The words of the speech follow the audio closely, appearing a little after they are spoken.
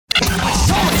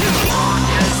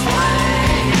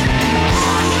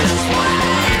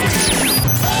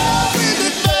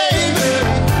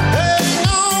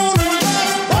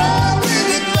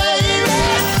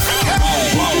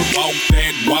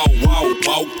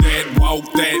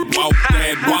walk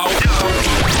that walk.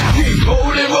 Keep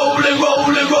rolling, rolling,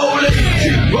 rolling, rolling.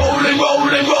 Keep rolling,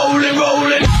 rolling, rolling,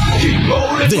 rolling. Keep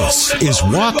rolling. This is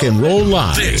Walk and Roll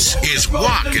Live. This is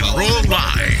Walk and Roll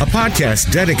Live, a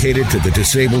podcast dedicated to the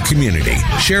disabled community,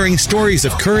 sharing stories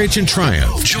of courage and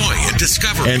triumph, joy and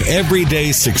discovery, and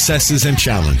everyday successes and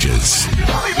challenges.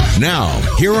 Now,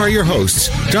 here are your hosts,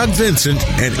 Doug Vincent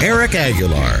and Eric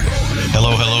Aguilar.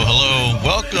 Hello, hello, hello.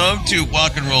 Welcome to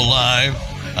Walk and Roll Live.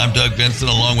 I'm Doug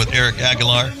Vincent along with Eric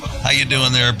Aguilar. How you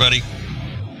doing there, buddy?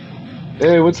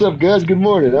 Hey, what's up, guys? Good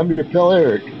morning. I'm your pal,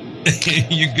 Eric.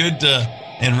 You good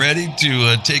and ready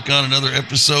to take on another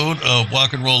episode of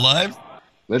Walk and Roll Live?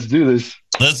 Let's do this.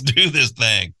 Let's do this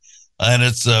thing. And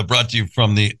it's brought to you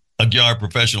from the Aguilar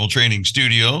Professional Training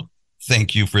Studio.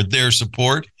 Thank you for their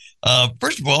support.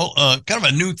 First of all, kind of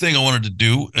a new thing I wanted to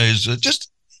do is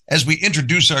just as we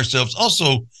introduce ourselves,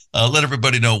 also let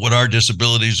everybody know what our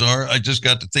disabilities are. I just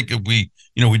got to think of we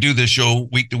do this show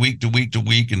week to week to week to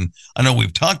week, and I know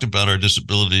we've talked about our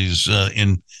disabilities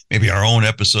in maybe our own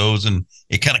episodes, and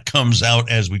it kind of comes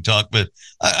out as we talk. But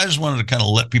I just wanted to kind of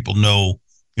let people know,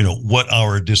 what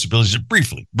our disabilities are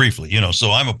briefly.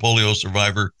 So I'm a polio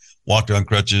survivor, walked on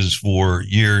crutches for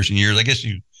years and years. I guess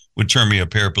you would term me a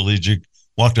paraplegic.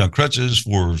 Walked on crutches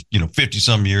for 50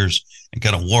 some years and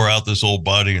kind of wore out this old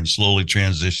body and slowly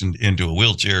transitioned into a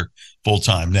wheelchair full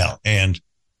time now. And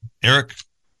Eric?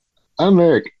 I'm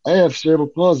Eric. I have cerebral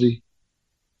palsy.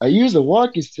 I use a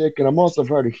walking stick, and I'm also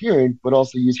hard of hearing, but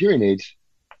also use hearing aids.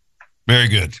 Very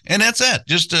good. And that's it.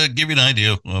 Just to give you an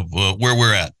idea of where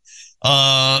we're at.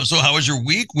 So how was your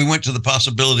week? We went to the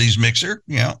Possibilities Mixer,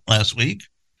 last week.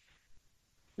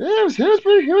 Yeah,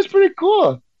 it was pretty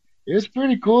cool. It's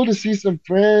pretty cool to see some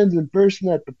friends in person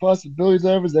at the Possibilities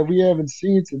Hours that we haven't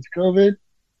seen since COVID.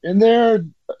 And there are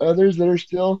others that are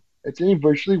still attending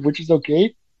virtually, which is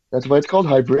okay. That's why it's called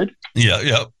hybrid. Yeah.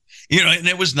 And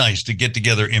it was nice to get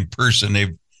together in person.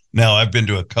 I've been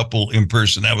to a couple in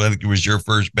person. I think it was your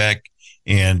first back.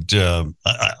 And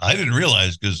I didn't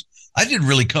realize, because I didn't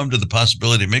really come to the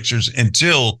Possibility Mixers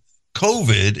until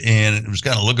COVID, and it was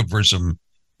kind of looking for some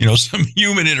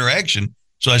human interaction.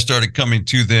 So I started coming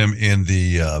to them in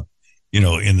the,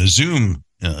 in the Zoom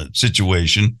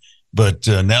situation. But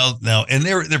now, and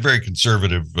they're very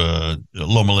conservative.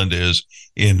 Loma Linda is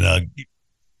in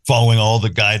following all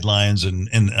the guidelines,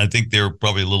 and I think they're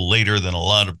probably a little later than a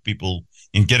lot of people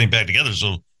in getting back together.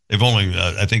 So they've only,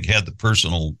 I think, had the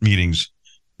personal meetings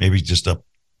maybe just up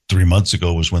 3 months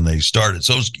ago was when they started.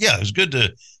 So it was good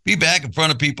to be back in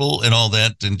front of people and all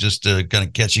that, and just kind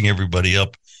of catching everybody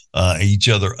up. Each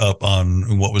other up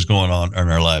on what was going on in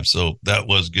our lives. So that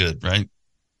was good, right?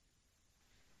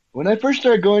 When I first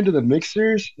started going to the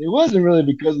mixers, it wasn't really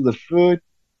because of the food.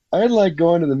 I like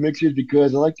going to the mixers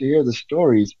because I like to hear the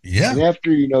stories. Yeah. And after,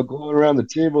 going around the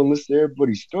table and listening to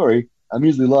everybody's story, I'm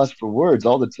usually lost for words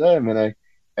all the time. And I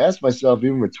ask myself,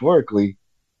 even rhetorically,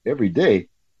 every day,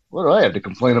 what do I have to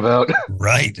complain about?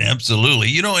 Right.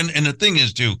 Absolutely. And the thing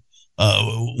is too,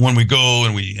 when we go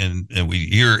and we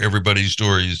hear everybody's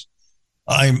stories,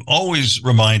 I'm always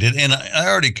reminded, and I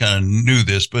already kind of knew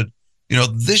this, but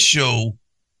this show,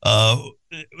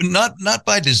 not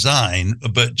by design,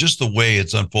 but just the way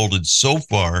it's unfolded so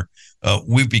far,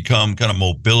 we've become kind of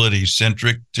mobility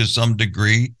centric to some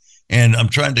degree, and I'm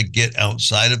trying to get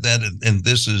outside of that. And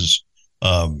this is,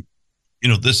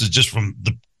 this is just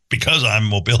because I'm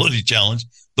mobility challenged.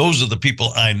 Those are the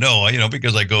people I know,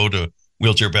 because I go to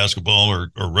wheelchair basketball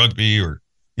or rugby, or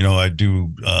I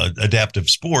do adaptive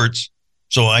sports,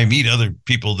 so I meet other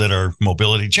people that are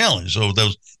mobility challenged. So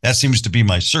that seems to be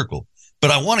my circle. But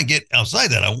I want to get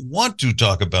outside that. I want to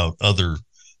talk about other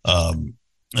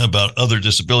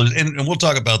disabilities, and we'll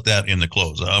talk about that in the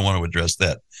close. I want to address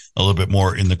that a little bit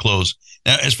more in the close.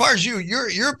 Now, as far as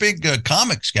you're a big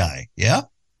comics guy, yeah.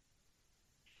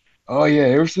 Oh yeah,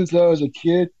 ever since I was a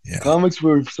kid, comics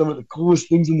were some of the coolest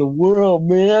things in the world,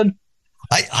 man.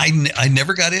 I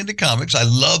never got into comics. I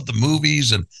loved the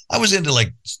movies, and I was into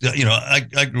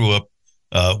I grew up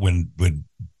when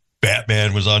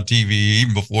Batman was on TV.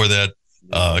 Even before that,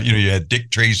 you had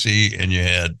Dick Tracy and you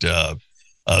had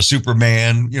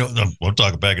Superman. We'll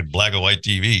talk back in black and white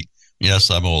TV. Yes,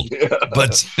 I'm old,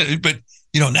 but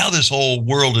now this whole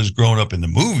world has grown up in the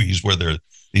movies, where there are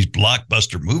these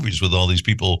blockbuster movies with all these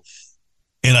people,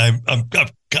 and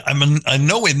I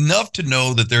know enough to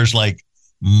know that there's like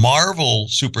Marvel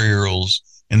superheroes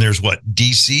and there's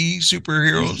DC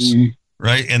superheroes,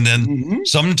 right? And then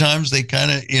sometimes they kind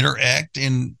of interact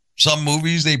in some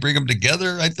movies. They bring them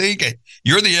together. I think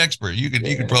you're the expert. You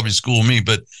could probably school me,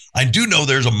 but I do know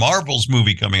there's a Marvels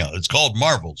movie coming out. It's called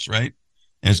Marvels, right?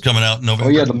 And it's coming out in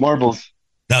November. Oh yeah, the Marvels.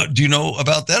 Now, do you know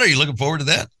about that? Are you looking forward to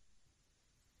that?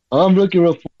 I'm looking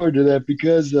real forward to that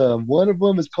because one of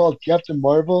them is called Captain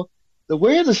Marvel. The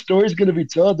way the story's going to be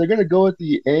told, they're going to go with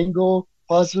the angle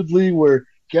possibly where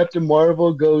Captain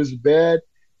Marvel goes bad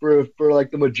for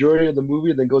like the majority of the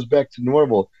movie and then goes back to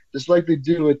normal, just like they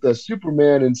do with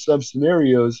Superman in some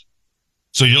scenarios.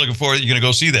 So you're looking forward. You're going to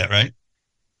go see that, right?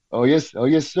 Oh yes,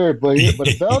 sir. But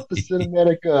about the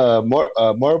cinematic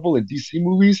Marvel and DC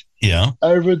movies, Yeah.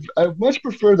 I much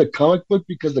prefer the comic book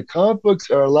because the comic books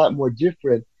are a lot more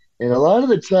different, and a lot of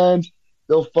the times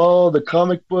they'll follow the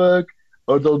comic book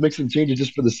or they'll make some changes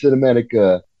just for the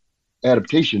cinematic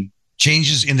adaptation.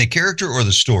 Changes in the character or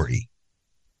the story?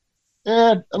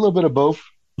 And a little bit of both.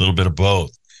 A little bit of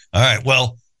both. All right.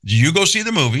 Well, you go see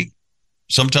the movie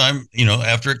sometime,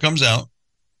 after it comes out,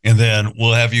 and then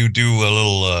we'll have you do a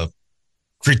little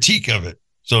critique of it,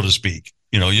 so to speak.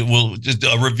 We'll just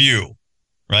a review,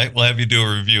 right? We'll have you do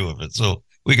a review of it, so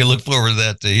we can look forward to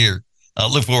that to hear.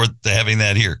 I'll look forward to having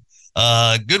that here.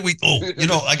 Good week. Oh,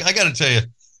 I got to tell you,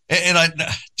 and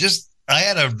I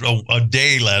had a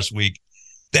day last week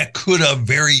that could have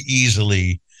very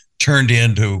easily turned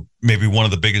into maybe one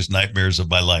of the biggest nightmares of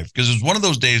my life, because it was one of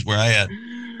those days where I had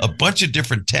a bunch of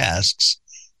different tasks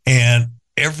and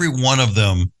every one of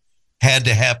them had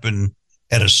to happen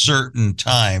at a certain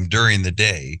time during the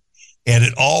day. And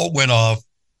it all went off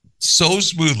so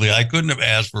smoothly. I couldn't have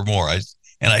asked for more. I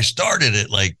started it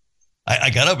I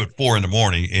got up at 4 a.m.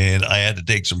 and I had to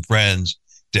take some friends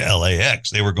to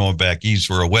LAX. They were going back east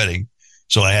for a wedding.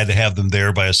 So I had to have them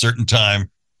there by a certain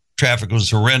time. Traffic was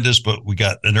horrendous, but we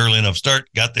got an early enough start,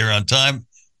 got there on time.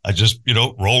 I just,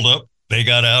 rolled up. They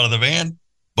got out of the van.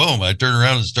 Boom. I turned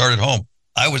around and started home.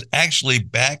 I was actually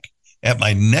back at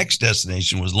my next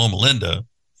destination was Loma Linda,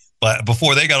 but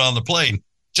before they got on the plane,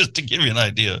 just to give you an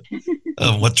idea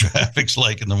of what traffic's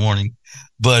like in the morning.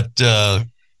 But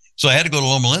so I had to go to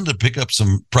Loma Linda to pick up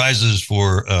some prizes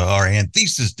for our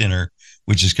anthesis dinner,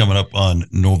 which is coming up on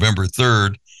November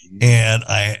 3rd. And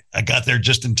I got there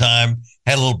just in time,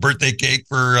 had a little birthday cake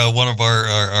for one of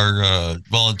our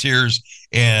volunteers,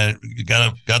 and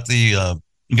got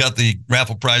the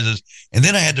raffle prizes. And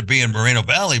then I had to be in Moreno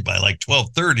Valley by like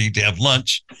 12:30 to have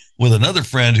lunch with another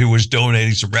friend who was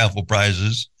donating some raffle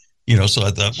prizes. So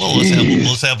I thought, well,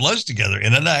 let's have lunch together.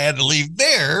 And then I had to leave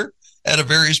there at a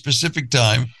very specific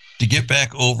time to get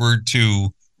back over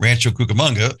to Rancho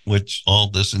Cucamonga, which all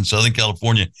this in Southern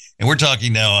California. And we're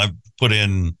talking now, I've put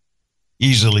in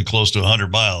easily close to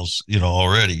 100 miles,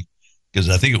 already, because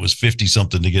I think it was 50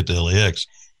 something to get to LAX.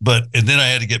 And then I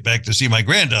had to get back to see my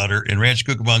granddaughter in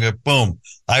Rancho Cucamonga. Boom.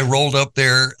 I rolled up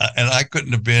there and I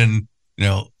couldn't have been,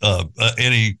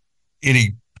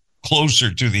 any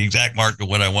closer to the exact mark of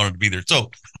when I wanted to be there. So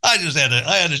I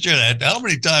had to share that. How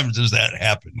many times does that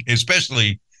happen?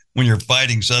 Especially when you're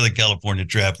fighting Southern California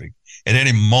traffic. At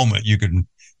any moment, you can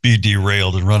be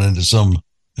derailed and run into some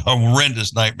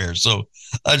horrendous nightmare. So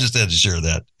I just had to share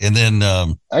that. And then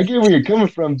I get where you're coming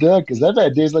from, Doug, because I've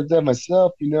had days like that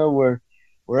myself, where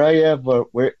I have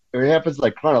where it happens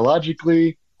like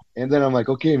chronologically, and then I'm like,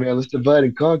 okay, man, let's divide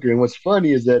and conquer. And what's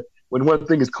funny is that when one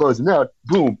thing is closing out,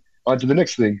 boom, on to the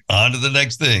next thing. On to the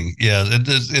next thing. Yeah,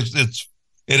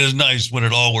 it is nice when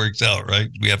it all works out, right?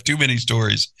 We have too many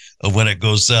stories of when it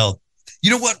goes south. You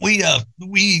know what?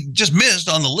 We just missed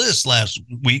on the list last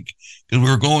week because we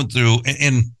were going through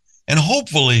and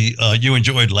hopefully you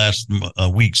enjoyed last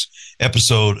week's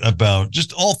episode about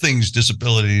just all things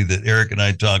disability that Eric and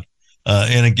I talked.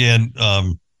 And again,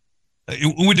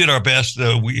 we did our best.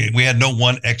 We had no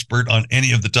one expert on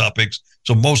any of the topics,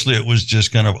 so mostly it was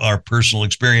just kind of our personal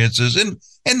experiences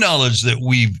and knowledge that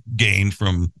we've gained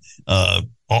from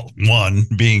one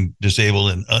being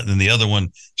disabled and the other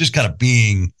one just kind of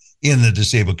being in the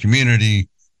disabled community,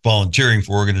 volunteering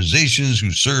for organizations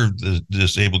who serve the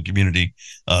disabled community.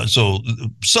 So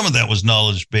some of that was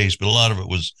knowledge based, but a lot of it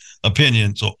was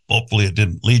opinion. So hopefully it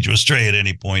didn't lead you astray at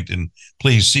any point. And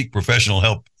please seek professional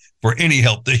help for any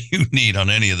help that you need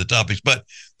on any of the topics. But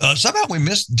somehow we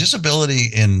missed disability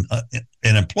in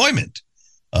employment.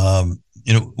 I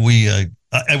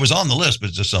was on the list,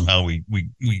 but just somehow we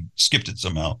skipped it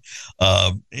somehow.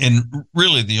 And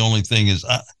really the only thing is,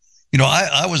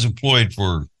 I was employed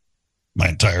for my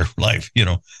entire life,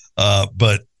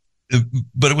 but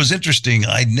it was interesting.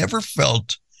 I never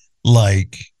felt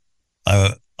like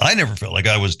I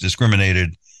was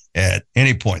discriminated at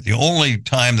any point. The only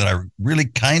time that I really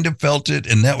kind of felt it,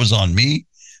 and that was on me,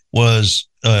 was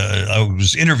I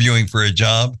was interviewing for a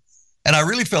job, and I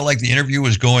really felt like the interview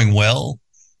was going well,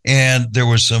 and there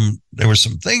were some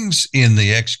things in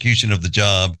the execution of the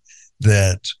job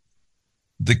that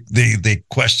they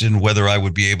questioned whether I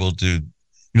would be able to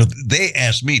they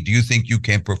asked me, do you think you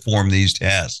can perform these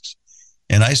tasks?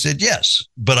 And I said, yes,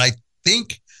 but I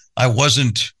think I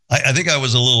wasn't, I think I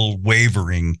was a little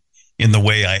wavering in the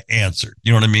way I answered.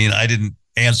 You know what I mean? I didn't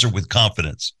answer with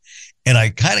confidence. And I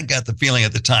kind of got the feeling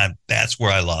at the time, that's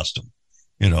where I lost him,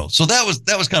 So that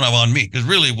was kind of on me, because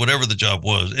really whatever the job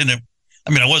was, and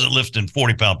I wasn't lifting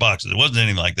 40-pound boxes. It wasn't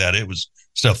anything like that. It was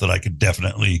stuff that I could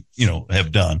definitely,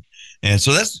 have done. And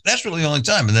so that's really the only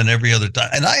time. And then every other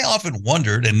time. And I often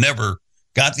wondered and never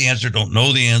got the answer, don't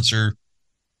know the answer.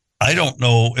 I don't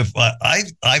know if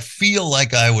I feel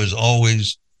like I was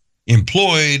always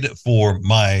employed for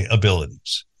my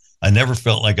abilities. I never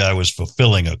felt like I was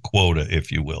fulfilling a quota,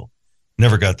 if you will.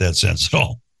 Never got that sense at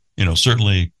all.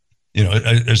 Certainly,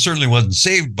 I certainly wasn't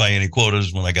saved by any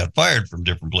quotas when I got fired from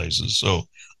different places. So,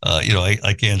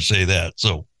 I can't say that.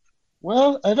 So,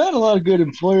 well, I've had a lot of good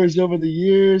employers over the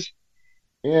years.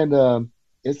 And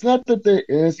it's not only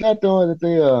that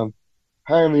they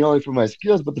hire me only for my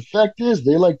skills, but the fact is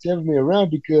they like to have me around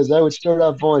because I would start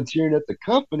out volunteering at the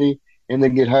company and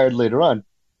then get hired later on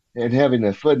and having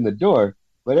a foot in the door.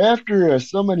 But after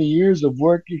so many years of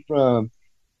working from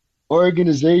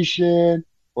organization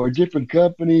or different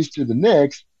companies to the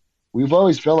next, we've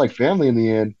always felt like family in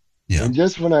the end. Yeah. And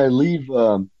just when I leave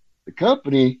the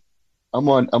company, I'm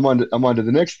on to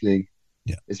the next thing.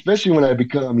 Yeah. Especially when I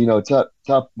become,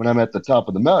 top when I'm at the top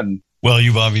of the mountain. Well,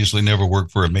 you've obviously never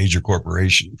worked for a major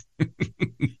corporation.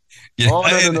 No.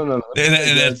 And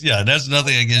that's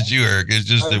nothing against you, Eric. It's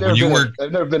just that when you work,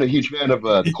 I've never been a huge fan of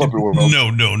the corporate world. No.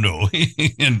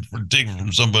 And for taking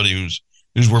from somebody who's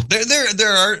worked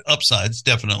there are upsides,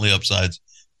 definitely upsides,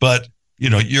 but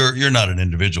you're not an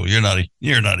individual. You're not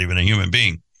even a human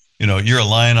being. You're a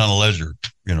lion on a ledger.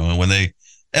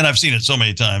 And I've seen it so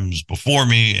many times before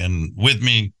me and with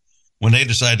me, when they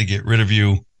decide to get rid of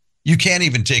you, you can't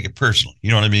even take it personally.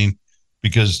 You know what I mean?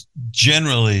 Because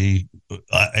generally,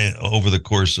 over the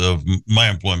course of my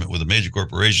employment with a major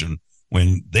corporation,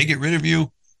 when they get rid of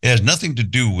you, it has nothing to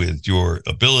do with your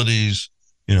abilities,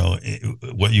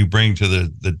 what you bring to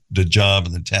the job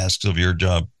and the tasks of your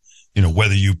job,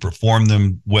 whether you perform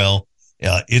them well.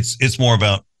 It's more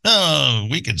about,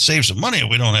 we could save some money if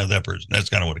we don't have that person. That's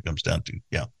kind of what it comes down to.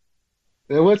 Yeah.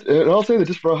 And I'll say that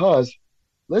just for a Haas,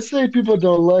 let's say people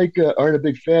aren't a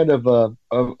big fan of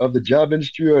the job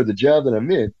industry or the job that I'm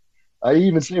in. I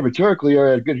even say rhetorically or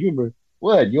at good humor,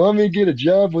 what, you want me to get a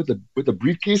job with a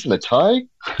briefcase and a tie?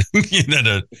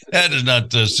 That does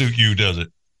not suit you, does it?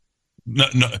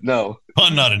 No.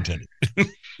 Pun not intended.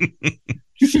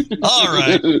 All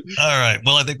right.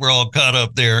 Well, I think we're all caught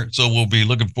up there. So we'll be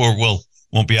looking forward. Well,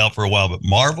 won't be out for a while, but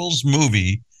Marvel's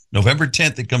movie, November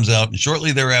 10th, it comes out. And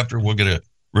shortly thereafter, we'll get a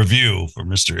review from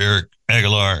Mr. Eric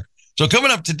Aguilar. So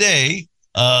coming up today,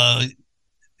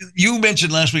 you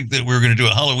mentioned last week that we were going to do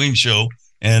a Halloween show,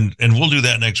 and we'll do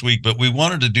that next week. But we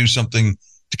wanted to do something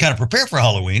to kind of prepare for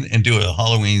Halloween and do a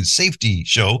Halloween safety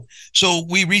show. So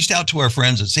we reached out to our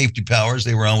friends at Safety Powers.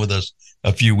 They were on with us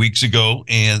a few weeks ago,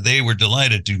 and they were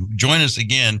delighted to join us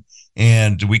again.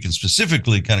 And we can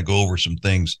specifically kind of go over some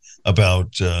things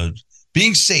about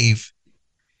being safe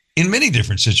in many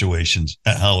different situations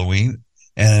at Halloween.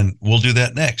 And we'll do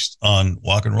that next on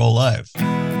Walk and Roll Live.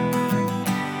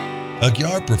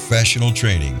 Aguiar Professional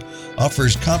Training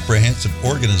offers comprehensive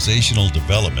organizational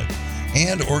development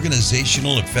and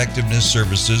organizational effectiveness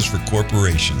services for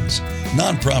corporations,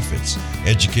 nonprofits,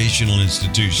 educational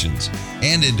institutions,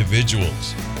 and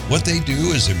individuals. What they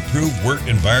do is improve work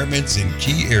environments in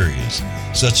key areas,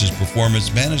 such as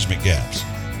performance management gaps,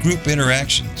 group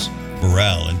interactions,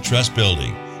 morale and trust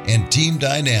building, and team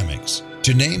dynamics,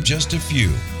 to name just a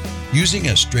few. Using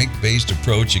a strength-based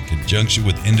approach in conjunction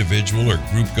with individual or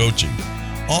group coaching,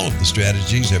 all of the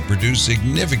strategies have produced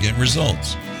significant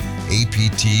results.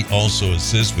 APT also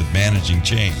assists with managing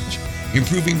change,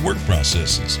 improving work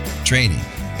processes, training,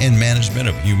 and management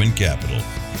of human capital.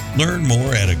 Learn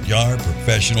more at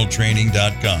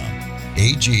aguiarprofessionaltraining.com.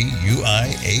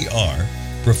 AGUIAR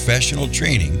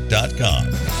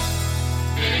professionaltraining.com.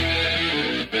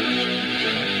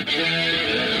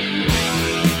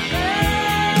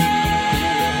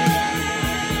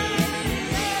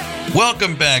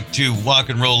 Welcome back to Walk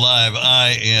and Roll Live.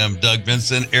 I am Doug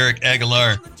Vincent. Eric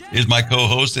Aguilar is my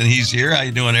co-host, and he's here. How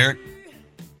you doing, Eric?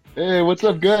 Hey, what's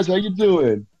up, guys? How you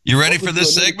doing? You ready for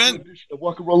this segment?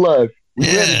 Walk and Roll Live. We're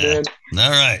ready, man.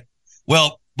 All right.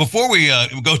 Well, before we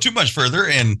go too much further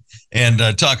and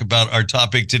talk about our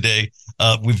topic today,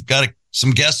 we've got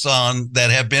some guests on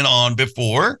that have been on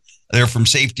before. They're from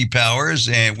Safety Powers,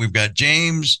 and we've got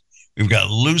James, we've got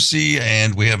Lucy,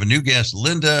 and we have a new guest,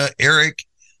 Linda, Eric.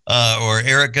 or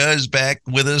Erica is back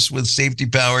with us with Safety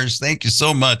Powers. Thank you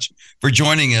so much for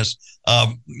joining us.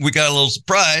 We got a little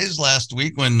surprise last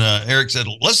week when Eric said,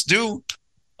 let's do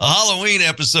a Halloween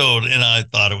episode. And I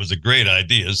thought it was a great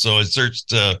idea. So I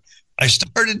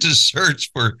started to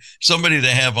search for somebody to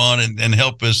have on and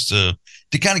help us to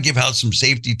kind of give out some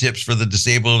safety tips for the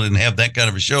disabled and have that kind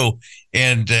of a show.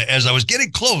 And as I was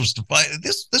getting close to find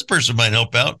this person might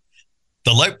help out,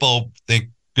 the light bulb, thank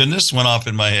goodness, went off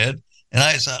in my head. And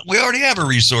I thought, we already have a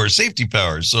resource, Safety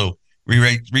Powers. So we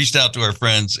reached out to our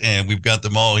friends, and we've got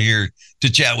them all here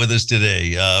to chat with us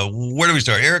today. Where do we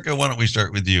start? Erica, why don't we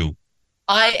start with you?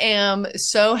 I am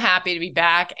so happy to be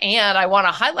back. And I want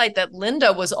to highlight that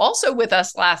Linda was also with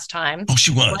us last time. Oh,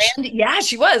 she was? Yeah,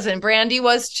 she was. And Brandy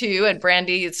was too. And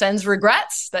Brandy sends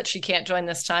regrets that she can't join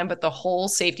this time. But the whole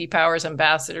Safety Powers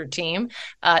Ambassador team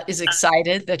is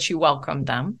excited that you welcomed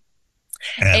them.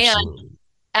 Absolutely. And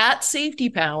at Safety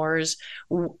Powers,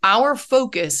 our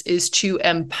focus is to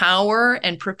empower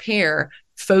and prepare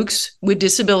folks with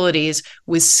disabilities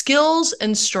with skills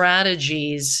and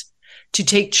strategies to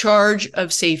take charge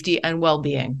of safety and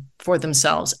well-being for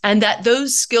themselves, and that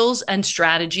those skills and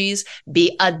strategies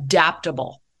be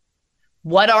adaptable.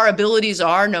 What our abilities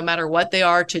are, no matter what they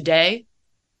are today,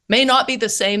 may not be the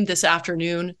same this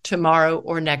afternoon, tomorrow,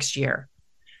 or next year.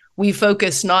 We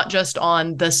focus not just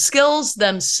on the skills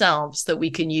themselves that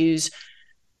we can use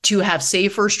to have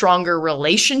safer, stronger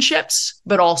relationships,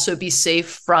 but also be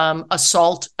safe from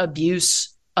assault,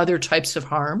 abuse, other types of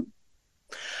harm.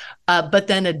 But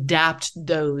then adapt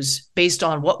those based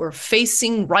on what we're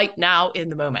facing right now in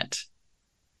the moment.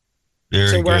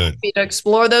 Very we're good. happy to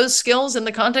explore those skills in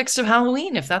the context of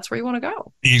Halloween, if that's where you want to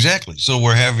go. Exactly. So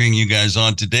we're having you guys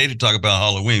on today to talk about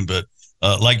Halloween, but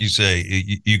like you say,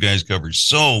 you guys cover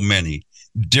so many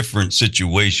different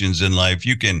situations in life.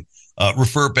 You can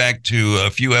refer back to a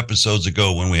few episodes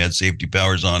ago when we had Safety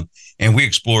Powers on, and we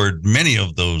explored many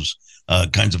of those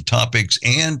kinds of topics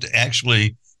and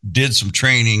actually did some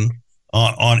training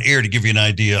on air to give you an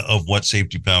idea of what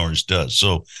Safety Powers does.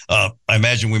 So I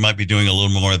imagine we might be doing a little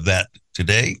more of that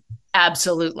today.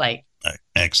 Absolutely.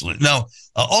 Excellent. Now,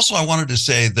 also, I wanted to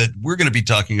say that we're going to be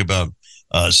talking about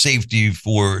safety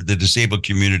for the disabled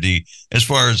community as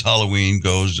far as Halloween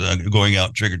goes, going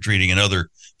out trick-or-treating and other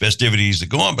festivities that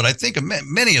go on. But I think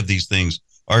many of these things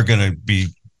are going to be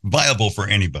viable for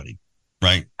anybody,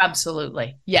 right?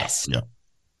 Absolutely. Yes. Yeah.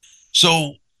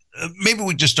 So maybe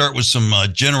we just start with some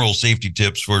general safety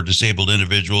tips for disabled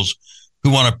individuals who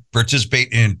want to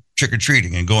participate in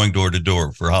trick-or-treating and going door to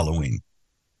door for Halloween.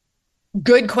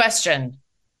 Good question.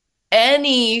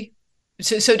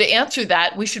 So to answer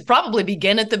that, we should probably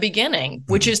begin at the beginning,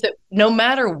 which is that no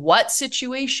matter what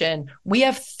situation, we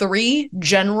have 3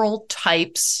 general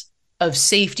types of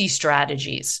safety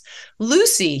strategies.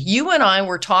 Lucy, you and I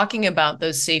were talking about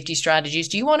those safety strategies.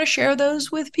 Do you want to share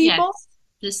those with people? Yes.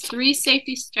 These 3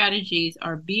 safety strategies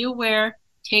are be aware,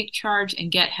 take charge,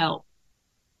 and get help.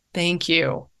 Thank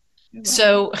you.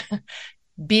 So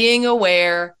being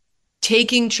aware,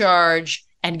 taking charge,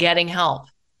 and getting help.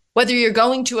 Whether you're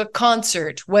going to a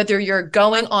concert, whether you're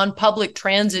going on public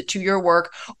transit to your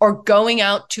work, or going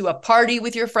out to a party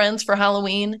with your friends for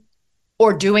Halloween,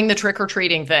 or doing the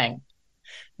trick-or-treating thing,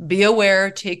 be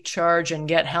aware, take charge, and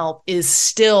get help is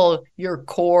still your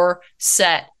core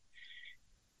set.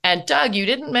 And Doug, you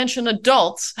didn't mention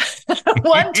adults.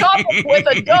 One topic with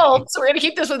adults, we're going to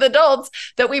keep this with adults,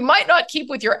 that we might not keep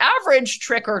with your average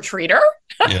trick-or-treater,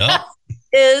 Yeah.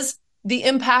 is the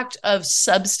impact of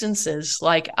substances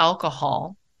like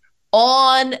alcohol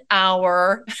on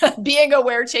our being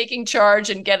aware, taking charge,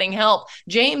 and getting help.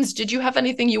 James, did you have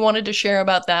anything you wanted to share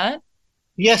about that?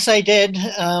 Yes, I did.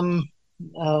 Here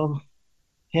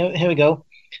we go.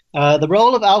 The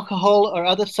role of alcohol or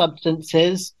other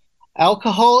substances.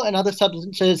 Alcohol and other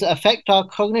substances affect our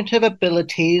cognitive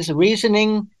abilities,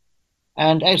 reasoning,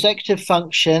 and executive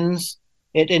functions.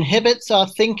 It inhibits our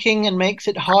thinking and makes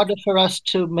it harder for us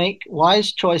to make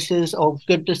wise choices or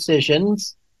good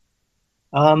decisions.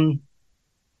 That's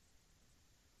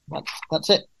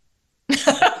it. That's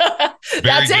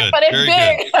good. it, but it's Very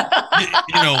big.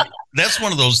 You know, that's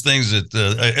one of those things that,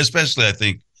 especially I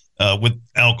think with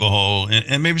alcohol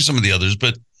and maybe some of the others,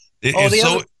 but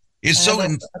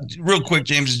real quick,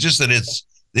 James, it's just that it's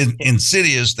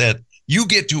insidious that you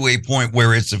get to a point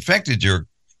where it's affected your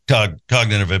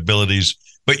cognitive abilities,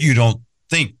 but you don't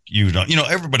think you don't. You know,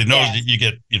 everybody knows that you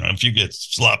get, if you get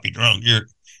sloppy drunk, that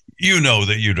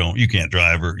you can't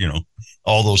drive, or,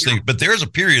 all those things. But there's a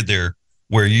period there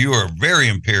where you are very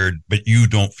impaired, but you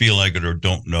don't feel like it or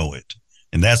don't know it.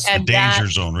 And that's the danger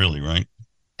zone, really, right?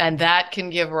 And that can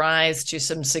give rise to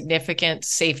some significant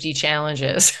safety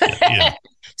challenges. Yeah.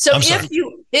 So I'm sorry.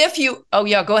 if you, oh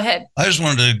yeah, go ahead. I just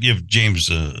wanted to give James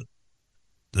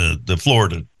the floor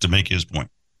to make his point.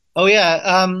 Oh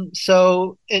yeah.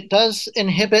 So it does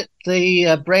inhibit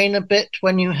the brain a bit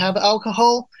when you have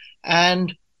alcohol,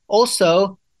 and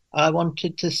also I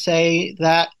wanted to say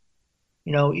that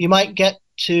you might get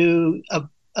to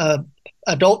a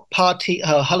adult party,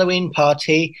 a Halloween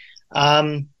party,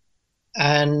 and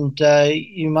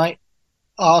you might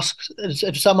ask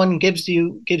if someone gives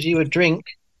you a drink,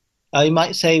 you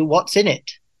might say, "What's in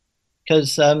it?"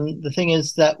 Because the thing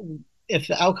is that if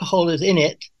the alcohol is in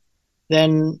it,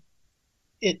 then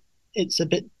it's a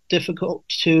bit difficult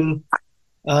to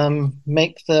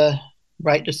make the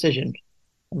right decision.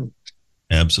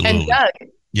 Absolutely. And Doug,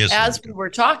 yes, as we were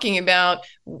talking about,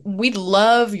 we'd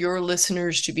love your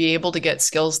listeners to be able to get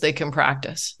skills they can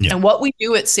practice. Yeah. And what we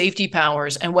do at Safety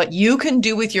Powers and what you can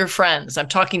do with your friends, I'm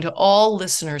talking to all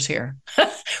listeners here.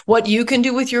 What you can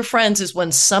do with your friends is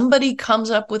when somebody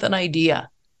comes up with an idea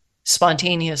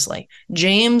spontaneously.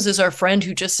 James is our friend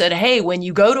who just said, hey, when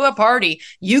you go to a party,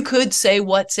 you could say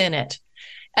what's in it.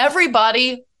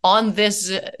 Everybody on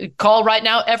this call right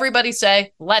now, everybody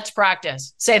say, let's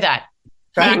practice. Say that.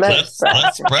 Let's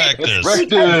practice.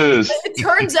 Practice. It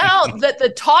turns out that the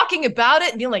talking about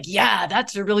it and being like, yeah,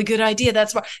 that's a really good idea,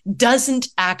 that's smart, doesn't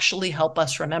actually help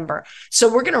us remember.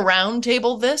 So we're going to round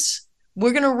table this.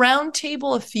 We're going to round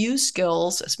table a few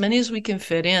skills, as many as we can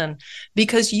fit in,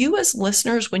 because you as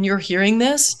listeners, when you're hearing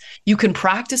this, you can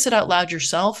practice it out loud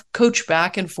yourself, coach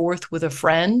back and forth with a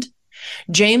friend.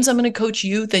 James, I'm going to coach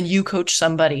you, then you coach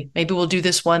somebody. Maybe we'll do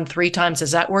this one 3 times.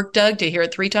 Does that work, Doug, to hear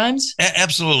it 3 times?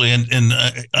 Absolutely. And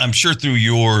I'm sure through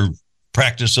your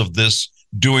practice of this,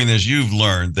 doing this, you've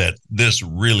learned that this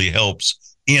really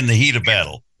helps in the heat of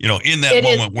battle. In that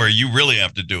moment where you really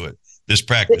have to do it, this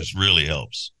practice really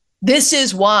helps. This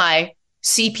is why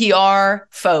CPR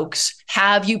folks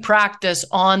have you practice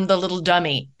on the little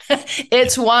dummy.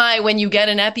 It's why when you get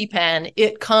an EpiPen,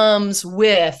 it comes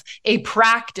with a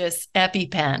practice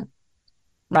EpiPen,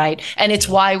 right? And it's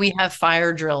why we have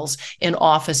fire drills in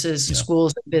offices,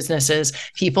 schools, and businesses.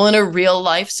 People in a real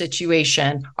life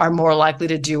situation are more likely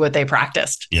to do what they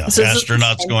practiced. Yeah, so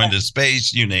astronauts going to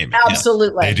space, you name it.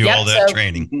 Absolutely. Yeah. They do all that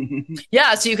training.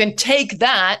 Yeah, so you can take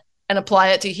that and apply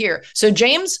it to here. So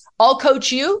James, I'll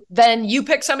coach you, then you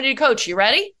pick somebody to coach. You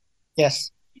ready?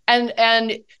 Yes.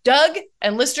 And Doug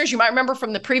and listeners, you might remember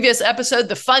from the previous episode,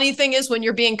 the funny thing is when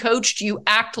you're being coached, you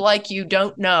act like you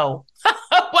don't know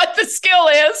what the skill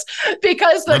is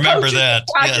because the remember coach that.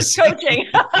 practice coaching.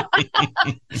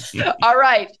 All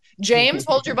right, James,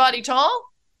 hold your body tall.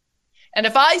 And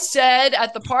if I said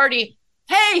at the party,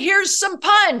 hey, here's some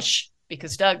punch,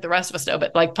 because Doug, the rest of us know,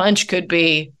 but like punch could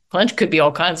be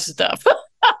all kinds of stuff.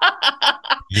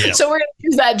 Yeah. So we're going to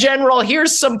use that general,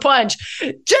 here's some punch.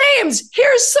 James,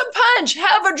 here's some punch.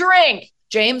 Have a drink.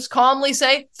 James, calmly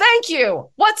say, thank you.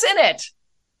 What's in it?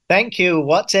 Thank you.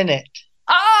 What's in it?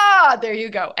 Ah, there you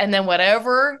go. And then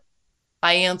whatever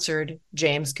I answered,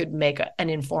 James could make an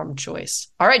informed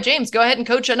choice. All right, James, go ahead and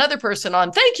coach another person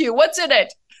on thank you. What's in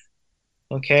it?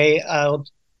 Okay, I'll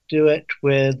do it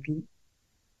with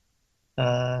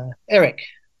Eric.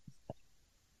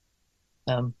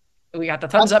 We got the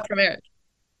thumbs up from Eric.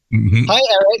 Mm-hmm. Hi,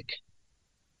 Eric.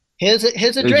 Here's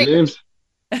a drink. James.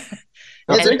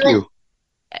 Thank you.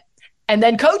 And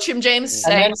then coach him, James.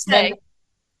 Say.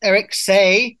 Eric,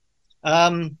 say,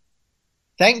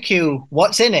 thank you.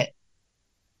 What's in it?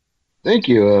 Thank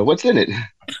you. What's in it?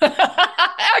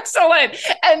 Excellent.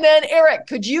 And then Eric,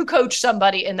 could you coach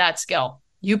somebody in that skill?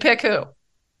 You pick who? How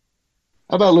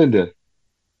about Linda?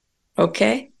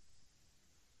 Okay.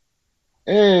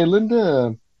 Hey,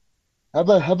 Linda. How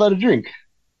about a drink?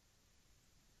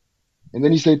 And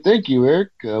then you say, thank you, Eric.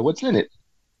 What's in it?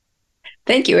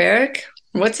 Thank you, Eric.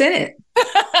 What's in it?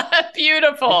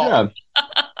 Beautiful.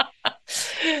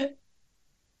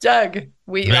 Doug,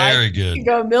 Very good. can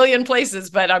go a million places,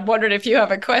 but I'm wondering if you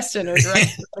have a question or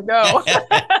direction to go.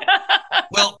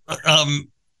 Well, I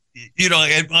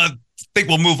think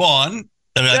we'll move on.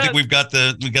 And I think we got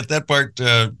that part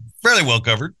fairly well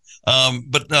covered.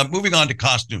 But moving on to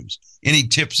costumes. Any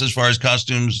tips as far as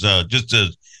costumes, just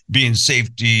being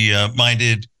safety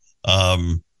minded,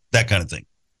 that kind of thing?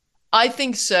 I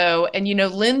think so. And,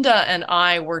 Linda and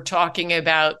I were talking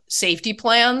about safety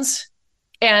plans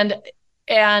and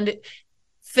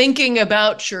thinking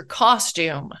about your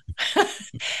costume.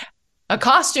 A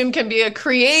costume can be a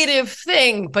creative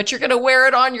thing, but you're going to wear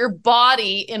it on your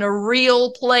body in a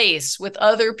real place with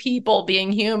other people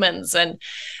being humans. And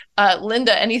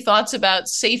Linda, any thoughts about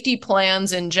safety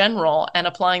plans in general and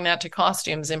applying that to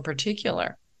costumes in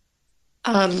particular?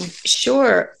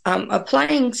 Sure.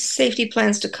 Applying safety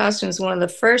plans to costumes, one of the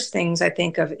first things I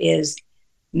think of is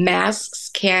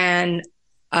masks can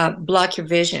block your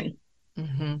vision.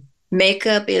 Mm-hmm.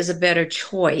 Makeup is a better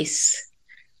choice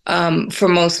for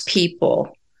most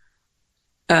people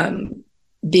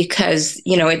because,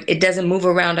 it doesn't move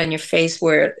around on your face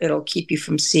where it'll keep you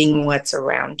from seeing what's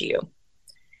around you.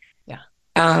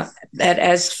 That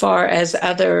as far as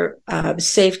other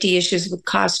safety issues with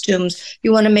costumes,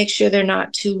 you want to make sure they're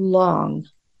not too long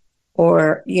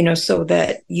or, so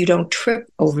that you don't trip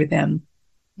over them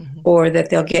or that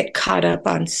they'll get caught up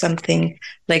on something.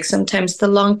 Like sometimes the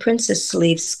long princess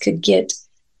sleeves could get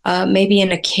maybe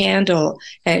in a candle.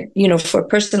 And, for a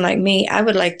person like me, I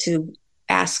would like to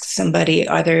ask somebody,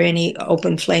 are there any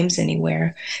open flames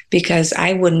anywhere? Because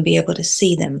I wouldn't be able to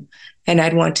see them. And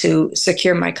I'd want to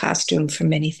secure my costume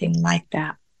from anything like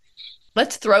that.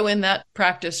 Let's throw in that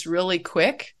practice really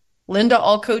quick. Linda,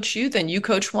 I'll coach you, then you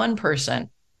coach one person.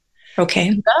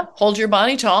 Okay. Linda, hold your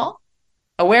body tall.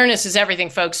 Awareness is everything,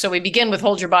 folks. So we begin with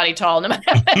hold your body tall. No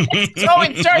matter so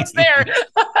it starts there.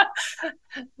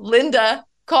 Linda,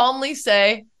 calmly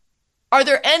say, are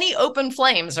there any open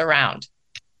flames around?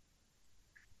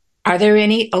 Are there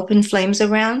any open flames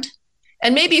around?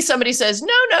 And maybe somebody says,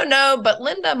 no, but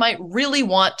Linda might really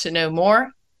want to know more.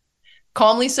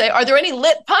 Calmly say, are there any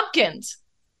lit pumpkins?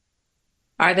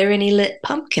 Are there any lit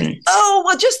pumpkins? Oh,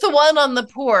 well, just the one on the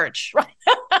porch. Right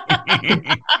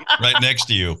next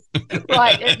to you.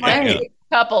 Right. It might be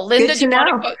a couple. Linda, do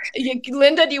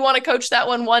you want to coach that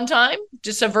one time?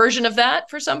 Just a version of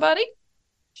that for somebody?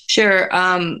 Sure.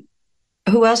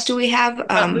 Who else do we have?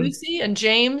 Lucy and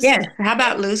James. Yes. How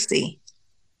about Lucy?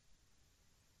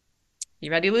 You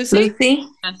ready, Lucy? Lucy?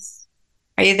 Yes.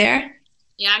 Are you there?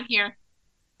 Yeah, I'm here.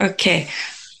 Okay.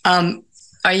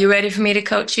 Are you ready for me to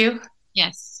coach you?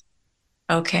 Yes.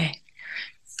 Okay.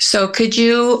 So could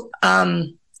you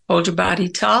hold your body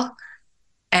tall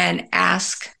and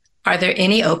ask, are there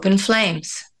any open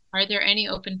flames? Are there any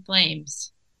open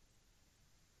flames?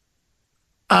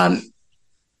 Are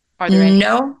there any?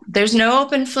 No, there's no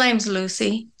open flames,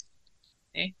 Lucy.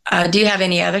 Okay. Do you have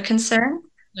any other concern?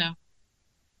 No.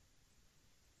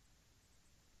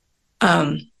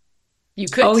 You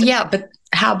could. Oh, yeah, but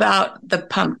how about the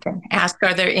pumpkin? Ask,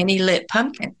 are there any lit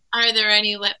pumpkins? Are there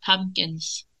any lit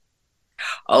pumpkins?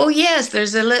 Oh, yes,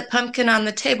 there's a lit pumpkin on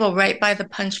the table right by the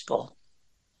punch bowl.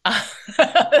 And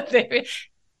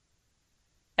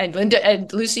Linda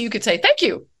and Lucy, you could say, thank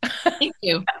you. Thank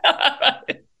you.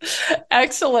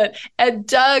 Excellent. And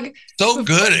Doug. So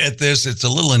good at this, it's a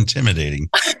little intimidating.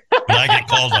 When I get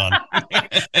called on.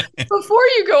 Before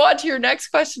you go on to your next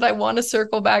question, I want to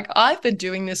circle back. I've been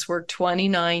doing this work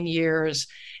 29 years,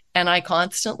 and I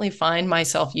constantly find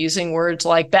myself using words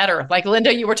like better. Like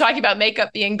Linda, you were talking about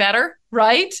makeup being better,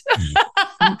 right?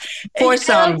 For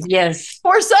some, yes.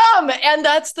 For some. And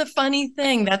that's the funny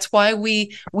thing. That's why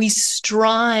we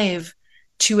strive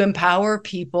to empower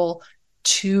people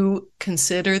to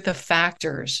consider the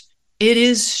factors. It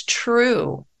is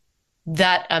true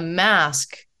that a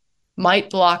mask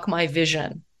might block my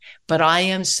vision, but I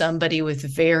am somebody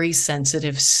with very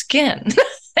sensitive skin.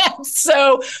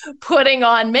 So putting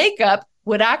on makeup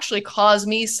would actually cause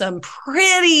me some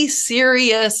pretty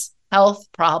serious health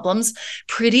problems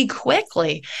pretty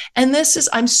quickly. And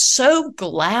I'm so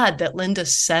glad that Linda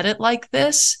said it like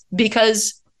this,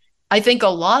 because I think a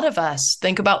lot of us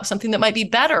think about something that might be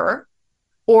better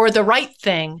or the right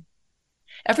thing.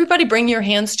 Everybody bring your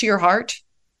hands to your heart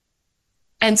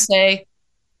and say,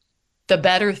 the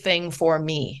better thing for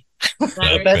me.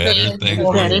 The better thing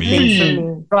for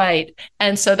me. Right.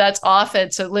 And so that's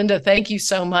often. So Linda, thank you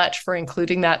so much for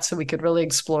including that so we could really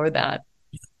explore that.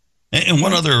 And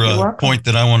one other point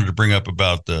that I wanted to bring up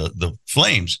about the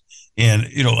flames. And,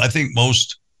 I think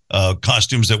most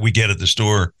costumes that we get at the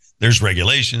store, there's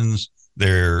regulations.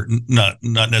 They're not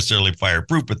necessarily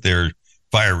fireproof, but they're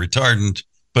fire retardant.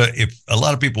 But if a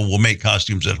lot of people will make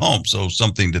costumes at home, so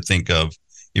something to think of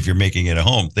if you're making it at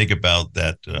home, think about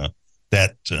that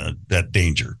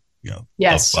danger.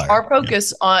 Yes, our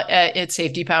focus at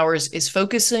Safety Powers is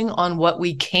focusing on what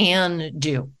we can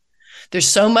do. There's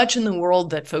so much in the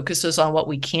world that focuses on what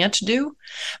we can't do,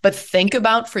 but think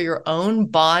about for your own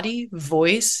body,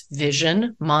 voice,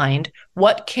 vision, mind,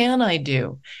 what can I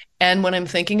do? And when I'm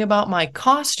thinking about my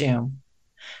costume,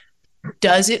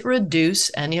 does it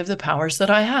reduce any of the powers that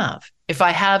I have? If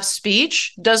I have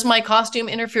speech, does my costume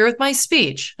interfere with my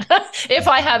speech? If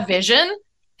I have vision,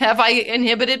 have I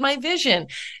inhibited my vision?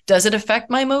 Does it affect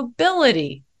my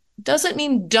mobility? doesn't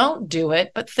mean don't do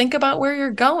it, but think about where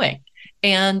you're going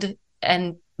and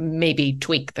maybe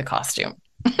tweak the costume.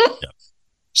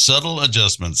 Subtle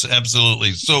adjustments.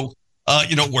 Absolutely. So,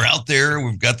 we're out there.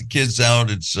 We've got the kids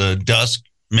out. It's dusk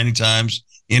many times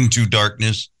into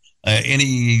darkness.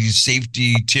 Any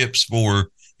safety tips for,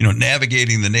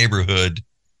 navigating the neighborhood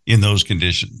in those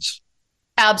conditions?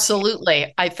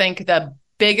 Absolutely. I think the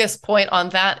biggest point on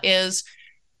that is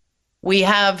we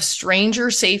have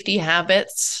stranger safety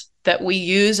habits that we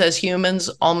use as humans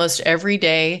almost every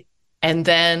day. And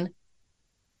then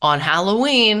on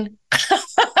Halloween,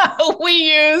 we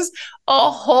use a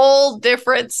whole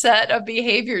different set of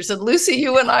behaviors. And Lucy,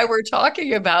 you and I were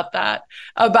talking about that,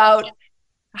 about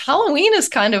Halloween is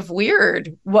kind of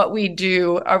weird what we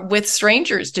do with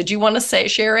strangers. Did you want to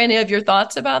share any of your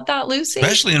thoughts about that, Lucy?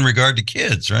 Especially in regard to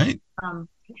kids, right?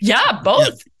 Yeah, both.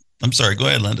 Yeah. I'm sorry. Go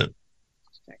ahead, Linda.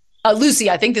 Lucy,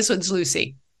 I think this one's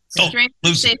Lucy.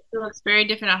 Stranger safety looks very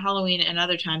different at Halloween and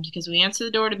other times because we answer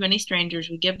the door to many strangers.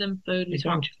 We give them food.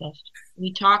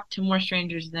 We talk to more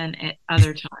strangers than at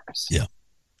other times. Yeah.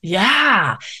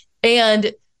 Yeah.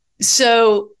 And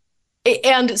sometimes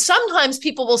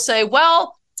people will say,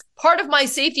 well, part of my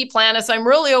safety plan is I'm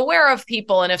really aware of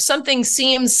people. And if something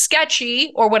seems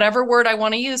sketchy or whatever word I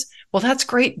want to use, well, that's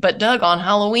great. But Doug, on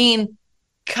Halloween,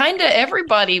 kind of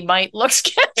everybody might look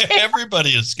sketchy.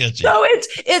 Everybody is sketchy. So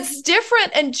it's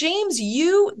different. And James,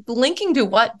 you linking to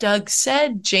what Doug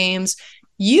said, James,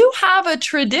 you have a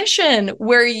tradition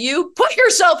where you put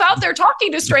yourself out there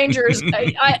talking to strangers,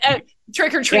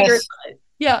 trick-or-treaters. Yes.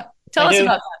 Yeah. Tell us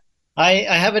about that.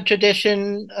 I have a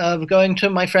tradition of going to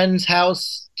my friend's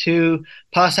house to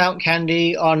pass out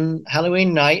candy on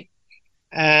Halloween night.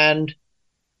 And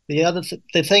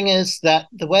the thing is that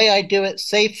the way I do it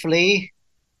safely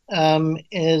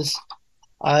is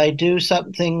I do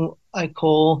something I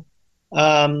call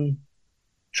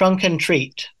trunk and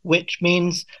treat, which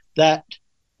means that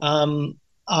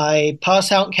I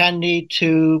pass out candy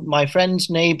to my friends'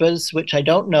 neighbors, which I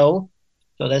don't know,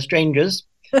 so they're strangers.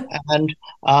 And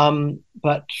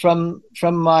but from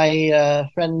my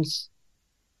friend's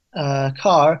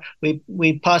car,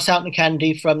 we pass out the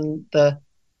candy from the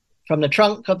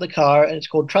trunk of the car, and it's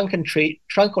called trunk or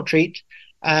treat,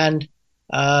 and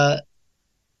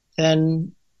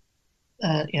then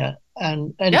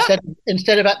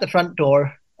instead of at the front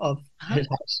door of his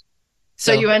house.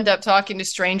 So you end up talking to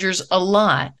strangers a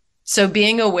lot. So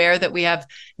being aware that we have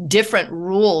different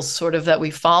rules sort of that we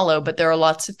follow, but there are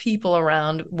lots of people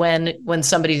around when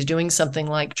somebody's doing something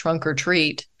like trunk or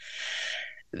treat.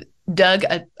 Doug,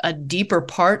 a deeper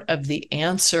part of the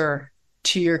answer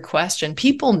to your question,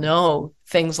 people know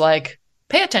things like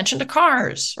pay attention to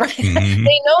cars, right? Mm-hmm.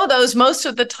 They know those most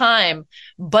of the time,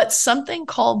 but something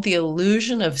called the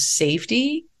illusion of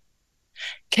safety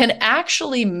can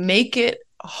actually make it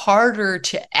harder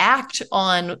to act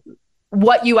on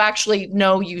what you actually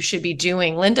know you should be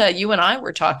doing. Linda, you and I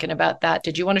were talking about that.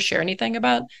 Did you want to share anything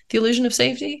about the illusion of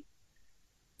safety?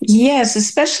 Yes,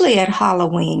 especially at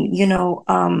Halloween.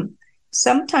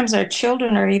 Sometimes our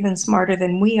children are even smarter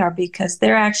than we are because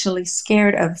they're actually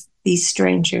scared of these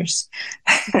strangers.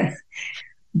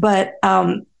 But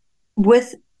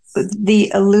with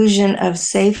the illusion of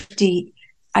safety,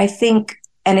 I think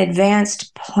an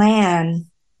advanced plan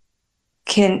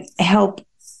can help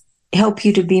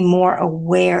you to be more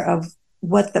aware of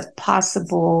what the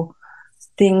possible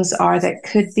things are that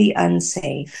could be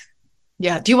unsafe.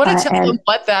 Yeah. Do you want to tell them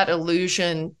what that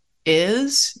illusion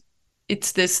is?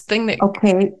 It's this thing that...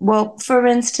 Okay. Well, for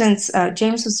instance,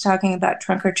 James was talking about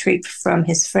trunk or treat from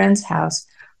his friend's house.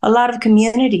 A lot of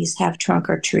communities have trunk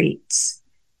or treats.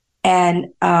 And,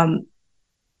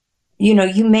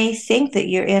 you may think that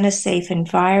you're in a safe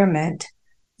environment,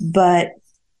 but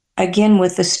again,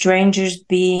 with the strangers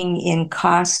being in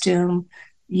costume,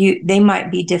 they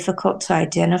might be difficult to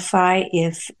identify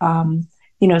if,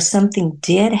 something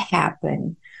did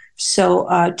happen.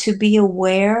 So to be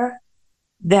aware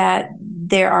that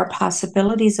there are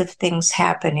possibilities of things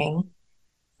happening,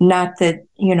 not that,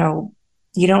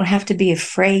 you don't have to be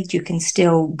afraid. You can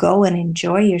still go and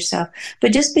enjoy yourself,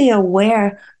 but just be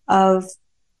aware of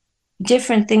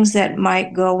different things that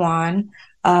might go on,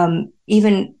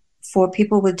 even for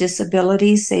people with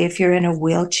disabilities. Say if you're in a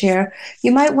wheelchair,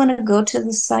 you might want to go to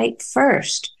the site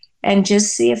first and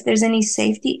just see if there's any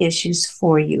safety issues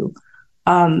for you.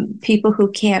 People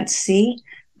who can't see,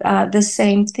 the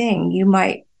same thing. You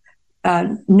might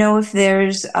know if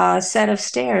there's a set of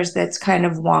stairs that's kind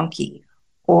of wonky,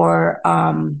 or,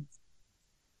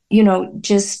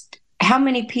 just how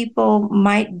many people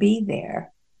might be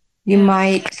there. You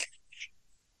might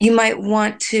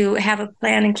want to have a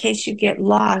plan in case you get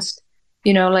lost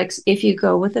You know, like if you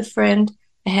go with a friend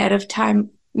ahead of time,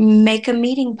 make a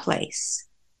meeting place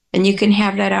and you can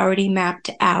have that already mapped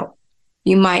out.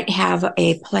 You might have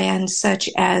a plan such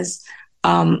as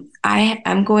I'm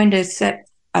going to set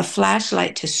a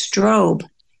flashlight to strobe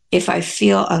if I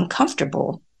feel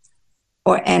uncomfortable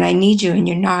and I need you and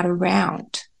you're not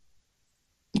around.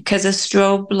 Because a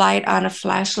strobe light on a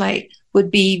flashlight would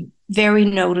be very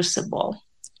noticeable.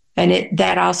 And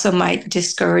that also might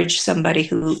discourage somebody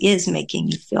who is making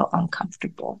you feel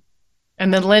uncomfortable.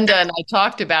 And then Linda and I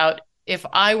talked about if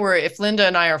Linda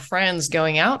and I are friends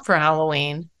going out for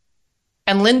Halloween,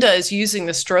 and Linda is using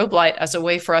the strobe light as a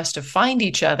way for us to find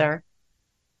each other,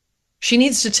 she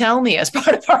needs to tell me as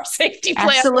part of our safety plan.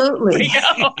 Absolutely.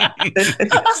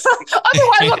 Otherwise,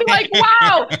 I'll be like,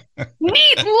 wow,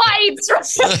 neat lights.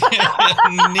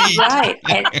 Neat. Right.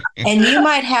 And you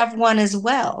might have one as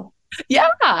well.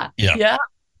 Yeah.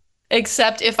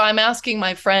 Except if I'm asking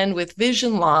my friend with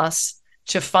vision loss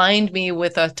to find me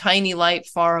with a tiny light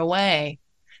far away,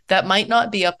 that might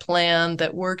not be a plan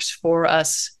that works for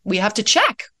us. We have to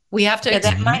check.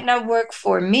 That might not work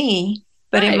for me,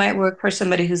 but Right. it might work for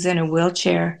somebody who's in a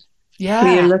wheelchair who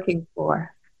Yeah. you're looking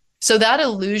for. So that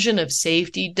illusion of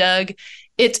safety, Doug,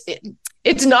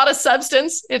 it's not a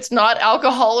substance. It's not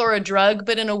alcohol or a drug,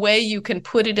 but in a way you can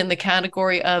put it in the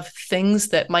category of things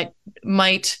that might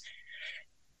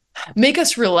make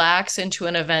us relax into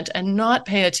an event and not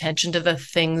pay attention to the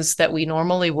things that we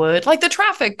normally would, like the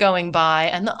traffic going by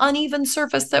and the uneven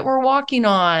surface that we're walking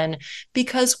on,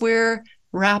 because we're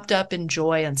wrapped up in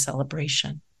joy and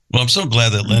celebration. Well, I'm so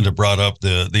glad that Linda brought up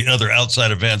the other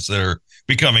outside events that are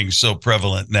becoming so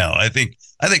prevalent now. I think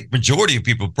majority of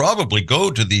people probably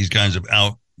go to these kinds of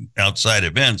outside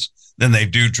events than they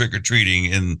do trick-or-treating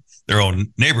in their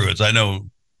own neighborhoods. I know,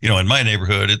 in my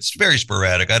neighborhood, it's very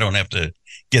sporadic. I don't have to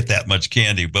get that much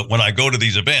candy, but when I go to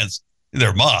these events,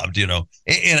 they're mobbed,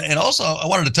 and also I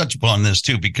wanted to touch upon this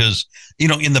too, because,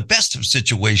 in the best of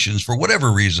situations, for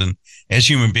whatever reason, as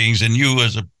human beings, and you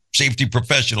as a safety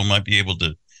professional might be able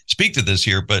to speak to this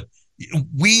here, but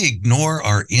we ignore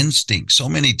our instincts so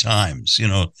many times.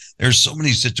 There's so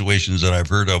many situations that I've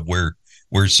heard of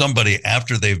where somebody,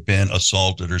 after they've been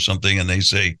assaulted or something, and they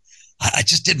say, I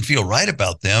just didn't feel right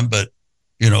about them, but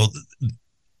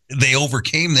they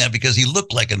overcame that because he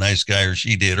looked like a nice guy, or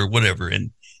she did, or whatever.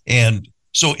 And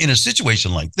so in a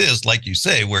situation like this, like you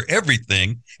say, where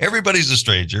everybody's a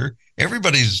stranger,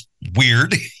 everybody's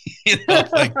weird,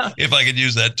 if I could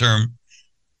use that term.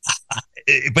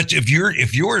 But if your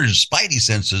spidey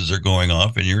senses are going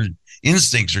off and your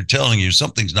instincts are telling you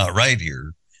something's not right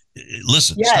here,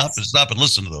 listen, stop and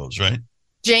listen to those, right?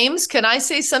 James, can I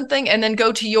say something and then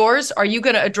go to yours? Are you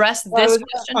going to address this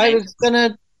question, I James? was going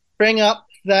to bring up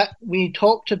that we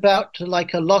talked about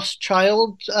like a lost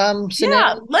child scenario.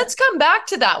 Yeah, let's come back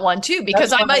to that one too,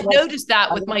 because I might notice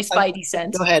that with my spidey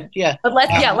sense. Go ahead. Yeah. But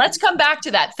let's come back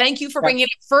to that. Thank you for bringing it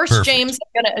up. First, Perfect. James,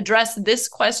 I'm going to address this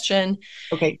question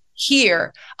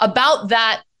here about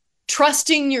that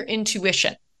trusting your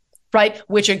intuition, right?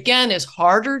 Which again is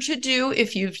harder to do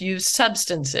if you've used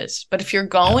substances. But if you're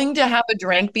going to have a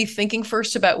drink, be thinking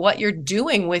first about what you're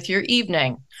doing with your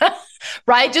evening,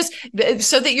 right? Just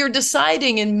so that you're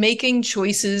deciding and making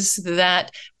choices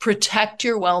that protect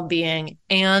your well-being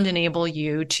and enable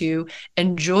you to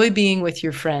enjoy being with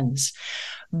your friends.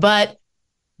 But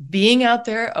being out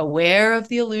there, aware of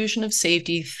the illusion of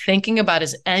safety, thinking about,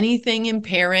 is anything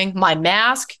impairing my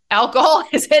mask, alcohol,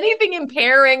 is anything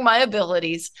impairing my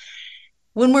abilities?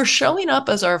 When we're showing up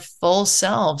as our full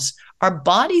selves, our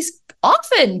bodies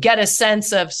often get a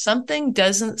sense of something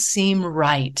doesn't seem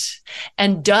right.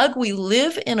 And Doug, we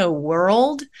live in a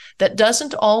world that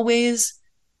doesn't always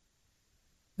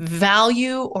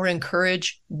value or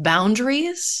encourage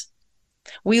boundaries.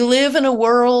 We live in a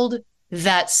world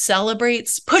that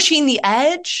celebrates pushing the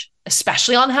edge,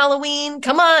 especially on Halloween.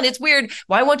 Come on, it's weird.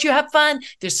 Why won't you have fun?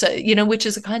 There's, which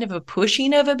is a kind of a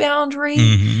pushing of a boundary.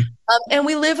 Mm-hmm. And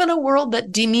we live in a world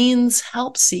that demeans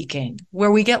help seeking,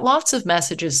 where we get lots of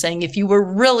messages saying, if you were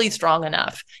really strong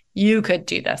enough, you could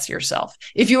do this yourself.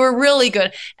 If you were really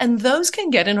good. And those can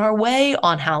get in our way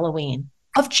on Halloween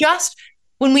of just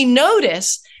when we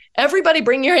notice. Everybody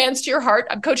bring your hands to your heart.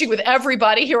 I'm coaching with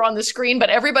everybody here on the screen, but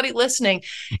everybody listening,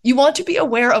 you want to be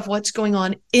aware of what's going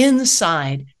on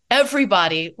inside.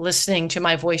 Everybody listening to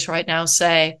my voice right now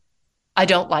say, I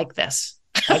don't like this.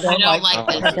 I don't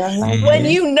like this. When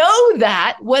you know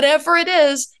that, whatever it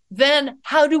is, then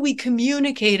how do we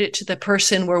communicate it to the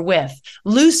person we're with?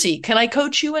 Lucy, can I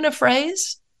coach you in a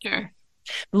phrase? Sure.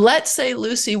 Let's say,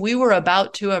 Lucy, we were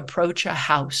about to approach a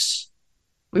house.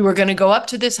 We were going to go up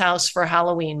to this house for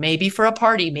Halloween, maybe for a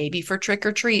party, maybe for trick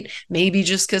or treat, maybe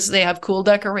just because they have cool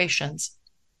decorations.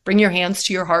 Bring your hands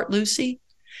to your heart, Lucy.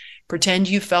 Pretend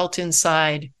you felt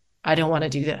inside, I don't want to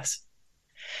do this.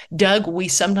 Doug, we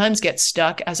sometimes get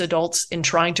stuck as adults in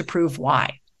trying to prove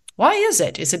why. Why is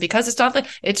it? Is it because it's not,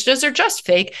 it's just, they're just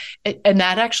fake? And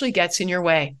that actually gets in your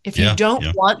way. If you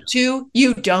don't want to,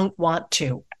 you don't want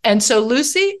to. And so,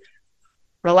 Lucy,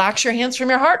 relax your hands from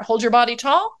your heart, hold your body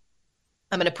tall.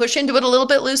 I'm going to push into it a little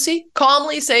bit, Lucy.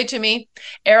 Calmly say to me,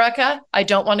 Erica, I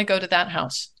don't want to go to that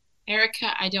house. Erica,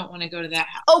 I don't want to go to that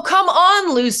house. Oh, come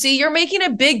on, Lucy. You're making a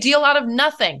big deal out of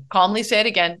nothing. Calmly say it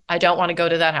again. I don't want to go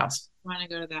to that house. I want to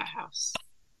go to that house.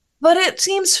 But it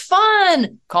seems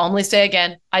fun. Calmly say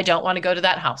again, I don't want to go to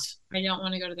that house. I don't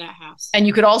want to go to that house. And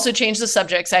you could also change the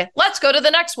subject. Say, let's go to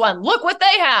the next one. Look what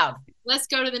they have. Let's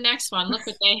go to the next one. Look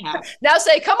what they have. Now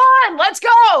say, come on, let's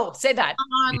go. Say that.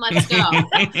 Come on, let's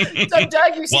go. So,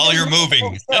 Doug, you're while you're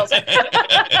moving.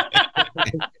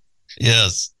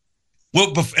 Yes.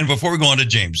 Well, and before we go on to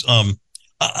James,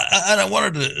 I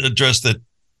wanted to address that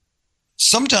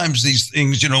sometimes these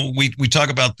things, we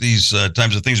talk about these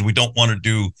times of things we don't want to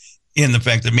do in the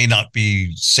fact that it may not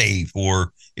be safe,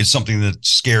 or it's something that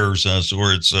scares us,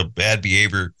 or it's a bad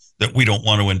behavior that we don't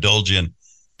want to indulge in.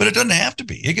 But it doesn't have to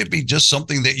be. It could be just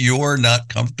something that you're not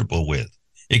comfortable with.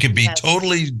 It could be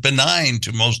totally benign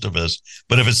to most of us.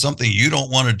 But if it's something you don't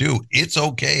want to do, it's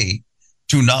okay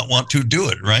to not want to do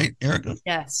it. Right, Erica?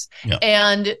 Yes. Yeah.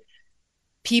 And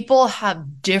people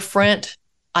have different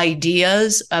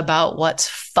ideas about what's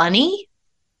funny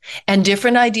and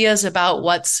different ideas about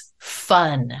what's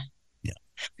fun. Yeah.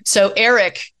 So,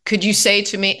 Eric, could you say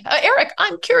to me, Eric,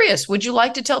 I'm curious, would you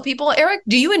like to tell people, Eric,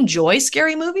 do you enjoy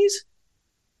scary movies?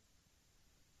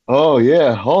 Oh,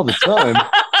 yeah, all the time.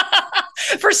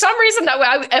 For some reason,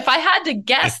 if I had to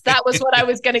guess, that was what I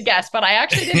was going to guess, but I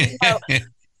actually didn't know.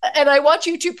 And I want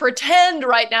you to pretend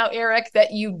right now, Eric,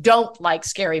 that you don't like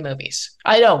scary movies.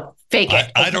 I don't. Fake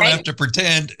it. I don't have to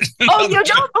pretend. Oh, you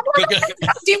don't?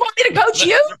 Do you want me to coach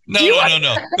you? No. Go ahead.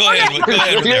 Go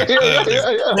ahead with there.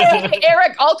 Hey,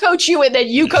 Eric, I'll coach you and then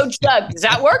you coach Doug. Does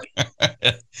that work?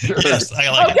 Yes, I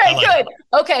like it. Okay, good.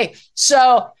 Okay,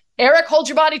 so Eric, hold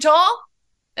your body tall.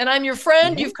 And I'm your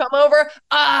friend. You've come over.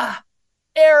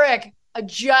 Eric, I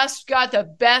just got the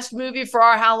best movie for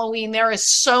our Halloween. There is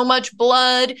so much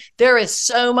blood. There is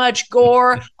so much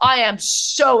gore. I am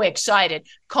so excited.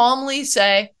 Calmly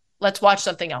say, let's watch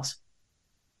something else.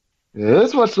 Yeah,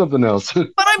 let's watch something else.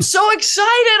 But I'm so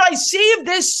excited. I saved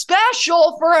this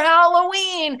special for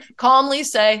Halloween. Calmly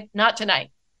say, not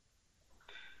tonight.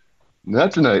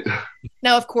 Not tonight.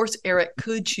 Now, of course, Eric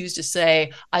could choose to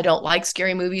say, I don't like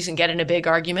scary movies and get in a big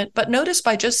argument. But notice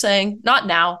by just saying, not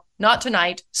now, not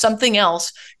tonight, something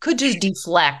else could just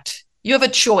deflect. You have a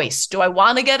choice. Do I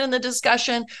want to get in the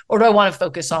discussion or do I want to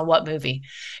focus on what movie?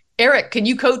 Eric, can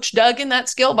you coach Doug in that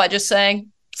skill by just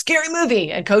saying, scary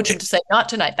movie, and coach him to say, not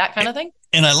tonight, that kind of thing?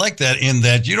 And I like that in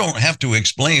that you don't have to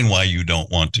explain why you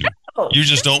don't want to. No. You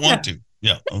just don't want to.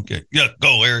 Yeah. Okay. Yeah.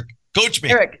 Go, Eric. Coach me.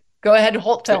 Eric, go ahead and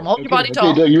tell him. Hold your body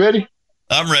tall. Okay, Doug, you ready?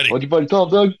 I'm ready. Hold your body tall,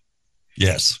 Doug.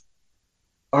 Yes.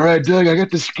 All right, Doug, I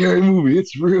got this scary movie.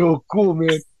 It's real cool,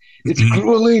 man. It's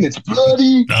grueling. It's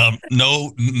bloody.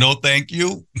 No, thank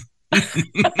you.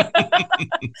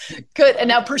 Good. And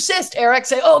now persist, Eric.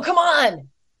 Say, oh, come on.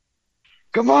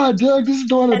 Come on, Doug. This is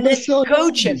the one of the best selling.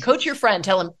 Coach him. Coach your friend.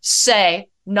 Tell him, say,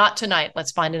 not tonight.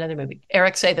 Let's find another movie.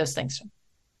 Eric, say those things.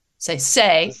 Say.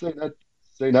 Say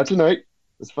not tonight.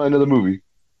 Let's find another movie.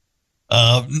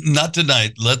 Not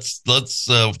tonight. Let's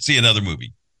see another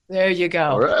movie. There you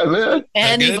go. All right, man.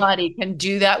 Anybody can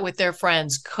do that with their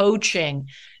friends. Coaching,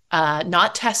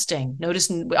 not testing.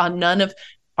 Notice on none of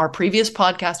our previous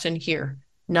podcasts in here,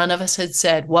 none of us had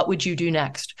said, what would you do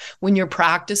next? When you're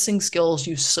practicing skills,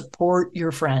 you support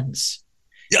your friends.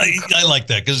 Yeah, I like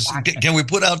that, because can we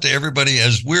put out to everybody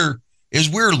as we're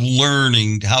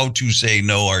learning how to say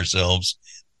no ourselves,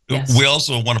 yes, we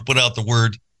also want to put out the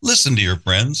word, listen to your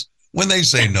friends. When they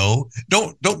say no,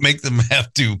 don't make them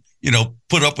have to,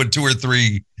 put up with 2 or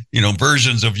 3,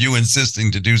 versions of you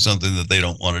insisting to do something that they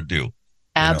don't want to do.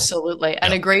 Absolutely.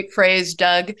 And a great phrase,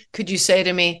 Doug, could you say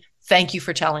to me, thank you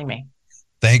for telling me?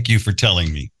 Thank you for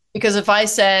telling me. Because if I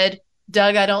said,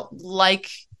 Doug, I don't like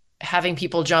having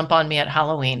people jump on me at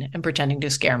Halloween and pretending to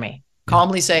scare me,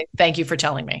 calmly say, thank you for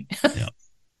telling me. Yeah.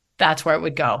 That's where it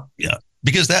would go. Yeah.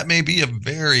 Because that may be a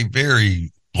very,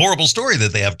 very horrible story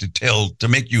that they have to tell to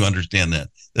make you understand that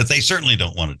they certainly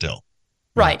don't want to tell.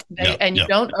 Right. And you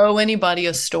don't owe anybody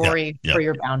a story for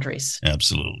your boundaries.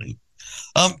 Absolutely.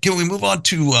 Can we move on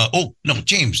to,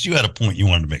 James, you had a point you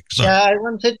wanted to make. Sorry. Yeah, I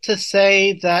wanted to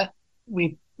say that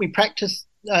we practiced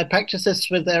I practiced this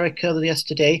with Erica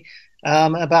yesterday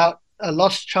about a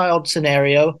lost child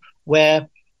scenario where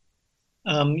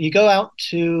you go out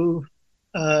to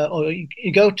or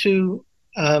you go to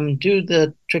do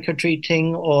the trick or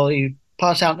treating, or you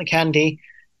pass out the candy,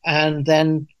 and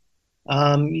then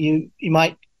you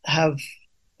might have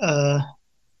a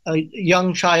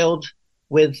young child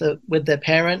with their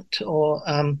parent, or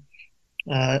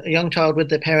a young child with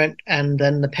their parent, and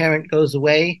then the parent goes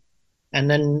away, and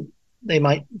then they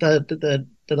might the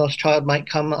lost child might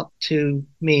come up to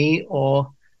me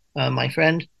or my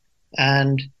friend,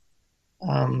 and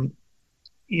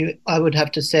I would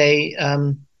have to say,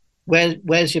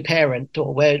 where's your parent,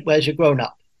 or where's your grown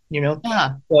up? Yeah,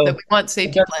 So that we want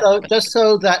safety plans. just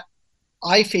so that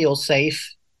I feel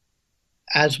safe,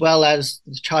 as well as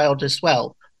the child as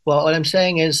well. Well, what I'm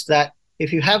saying is that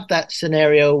if you have that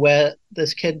scenario where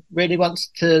this kid really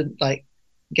wants to like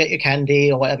get your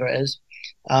candy or whatever it is,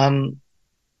 you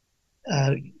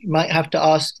might have to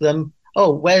ask them,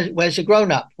 "Oh, where's your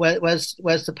grown up? Where's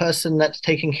the person that's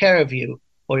taking care of you,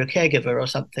 or your caregiver or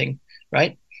something?"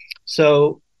 Right?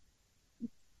 So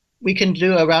we can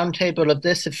do a round table of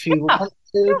this if you want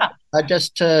to,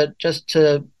 just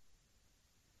to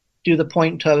do the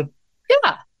point of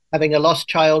having a lost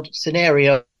child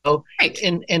scenario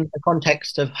in the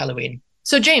context of Halloween.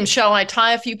 So, James, shall I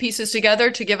tie a few pieces together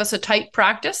to give us a tight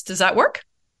practice? Does that work?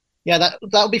 Yeah,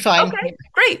 that'll be fine. Okay,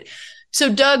 great.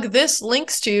 So, Doug, this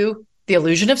links to the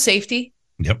illusion of safety.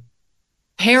 Yep.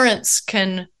 Parents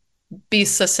can be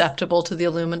susceptible to the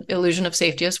illusion of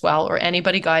safety as well, or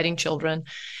anybody guiding children.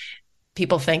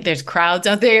 People think there's crowds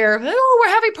out there. Oh,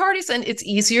 we're having parties, and it's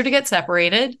easier to get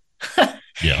separated.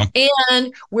 Yeah.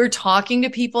 And we're talking to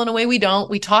people in a way we don't.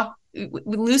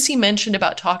 Lucy mentioned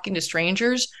about talking to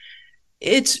strangers.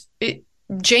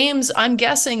 James, I'm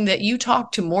guessing that you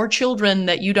talk to more children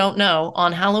that you don't know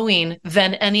on Halloween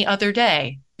than any other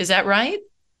day. Is that right?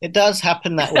 It does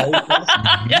happen that way.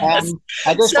 Yes.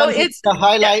 I just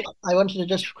wanted to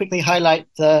just quickly highlight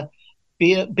the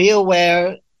be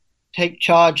aware, take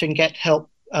charge, and get help.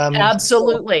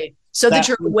 Absolutely. So that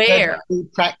you're aware.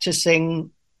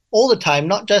 Practicing all the time,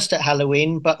 not just at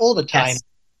Halloween, but all the time. Yes.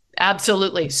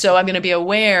 Absolutely. So I'm going to be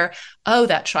aware. Oh,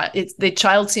 the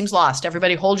child seems lost.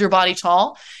 Everybody hold your body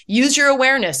tall. Use your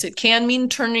awareness. It can mean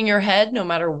turning your head, no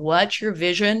matter what your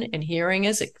vision and hearing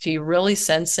is. Are you really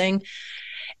sensing?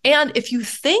 And if you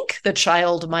think the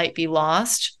child might be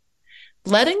lost,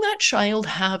 letting that child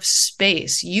have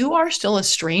space. You are still a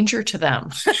stranger to them.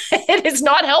 It is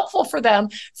not helpful for them,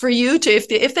 for you to,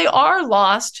 if they are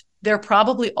lost, they're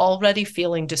probably already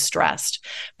feeling distressed,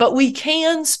 but we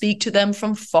can speak to them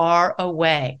from far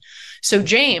away. So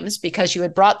James, because you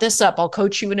had brought this up, I'll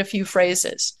coach you in a few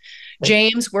phrases.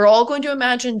 James, we're all going to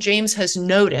imagine James has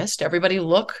noticed. Everybody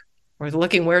look. We're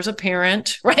looking, where's a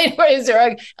parent, right? Is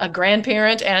there a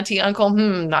grandparent, auntie,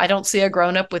 uncle? I don't see a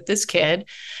grown-up with this kid.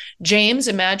 James,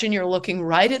 imagine you're looking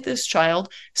right at this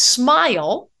child,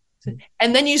 smile,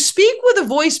 and then you speak with a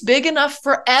voice big enough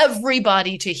for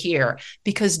everybody to hear.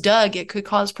 Because, Doug, it could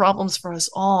cause problems for us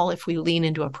all if we lean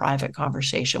into a private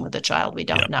conversation with a child we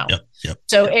don't know. Yep.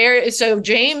 So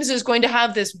James is going to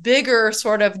have this bigger,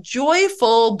 sort of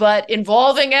joyful, but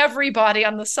involving everybody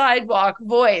on the sidewalk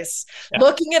voice.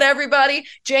 Looking at everybody,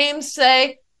 James,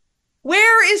 say,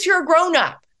 "Where is your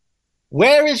grown-up?"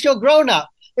 Where is your grown-up?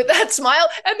 With that smile,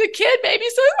 and the kid maybe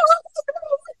says,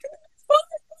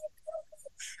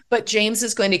 but James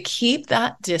is going to keep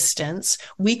that distance.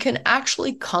 We can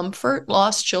actually comfort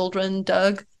lost children,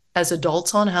 Doug, as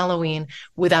adults on Halloween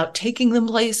without taking them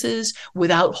places,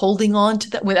 without holding on to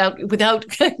that, without,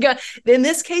 in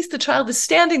this case, the child is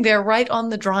standing there right on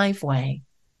the driveway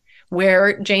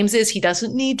where James is. He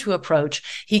doesn't need to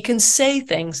approach. He can say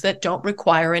things that don't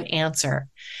require an answer.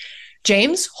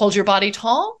 James, hold your body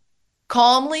tall.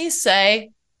 Calmly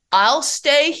say, "I'll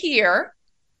stay here."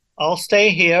 I'll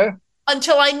stay here.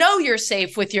 Until I know you're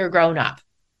safe with your grown-up.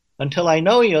 Until I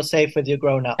know you're safe with your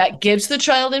grown-up. That gives the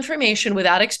child information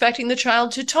without expecting the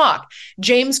child to talk.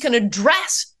 James can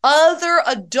address other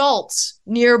adults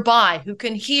nearby who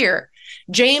can hear.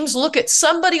 James, look at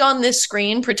somebody on this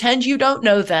screen, pretend you don't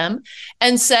know them,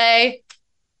 and say,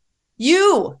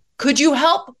 could you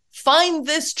help find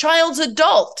this child's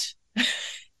adult?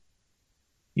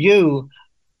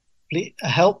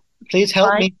 Please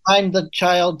help me find the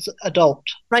child's adult.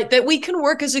 Right, that we can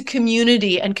work as a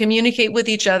community and communicate with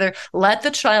each other. Let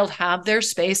the child have their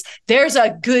space. There's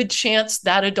a good chance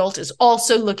that adult is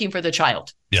also looking for the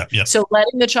child. Yeah. So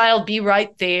letting the child be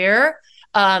right there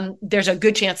there's a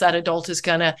good chance that adult is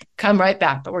going to come right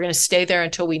back, but we're going to stay there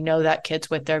until we know that kid's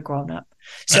with their grown up.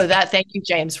 So thank you,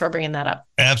 James, for bringing that up.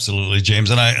 Absolutely, James.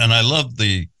 And I love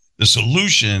the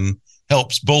solution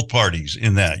helps both parties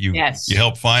in that you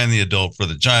help find the adult for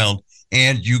the child,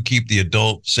 and you keep the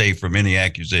adult safe from any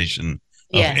accusation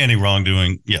of any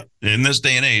wrongdoing. Yeah. In this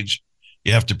day and age,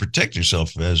 you have to protect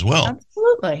yourself as well.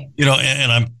 Absolutely.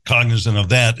 And I'm cognizant of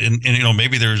that. And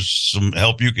maybe there's some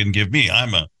help you can give me.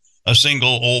 I'm a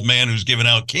single old man who's giving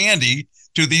out candy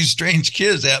to these strange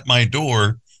kids at my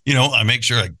door. I make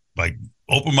sure I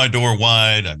open my door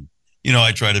wide.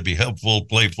 I try to be helpful,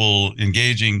 playful,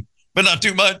 engaging, but not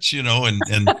too much, and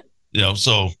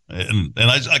so,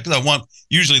 because I want,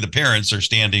 usually the parents are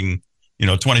standing,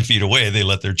 20 feet away. They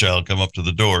let their child come up to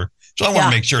the door. So I want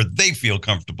to make sure they feel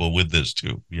comfortable with this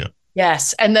too. Yeah.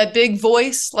 Yes. And that big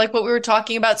voice, like what we were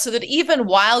talking about, so that even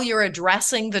while you're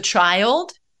addressing the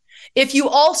child, if you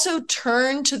also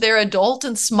turn to their adult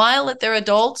and smile at their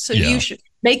adult, so you should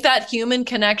make that human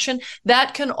connection,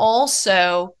 that can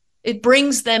also, it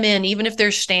brings them in, even if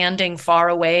they're standing far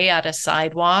away at a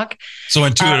sidewalk. So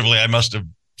intuitively, I must have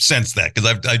sensed that, because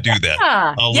I do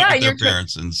that. I'll look at their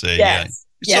parents and say,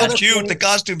 so cute, the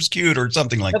costume's cute, or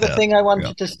something like that. The other thing I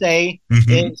wanted to say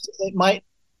is it might,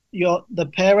 the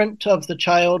parent of the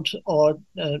child or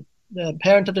the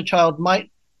parent of the child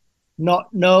might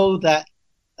not know that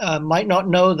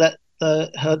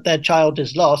their child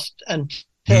is lost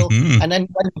until, and then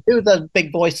when you do the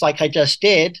big voice like I just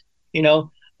did,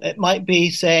 it might be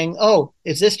saying, "Oh,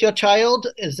 is this your child?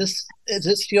 Is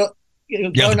this your?"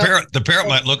 The parent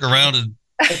might look around and,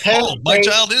 my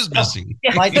child is missing.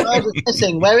 My child is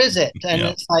missing. Where is it? And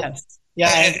it's like,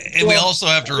 and we also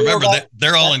have to remember that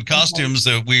they're all in costumes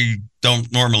that we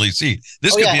don't normally see.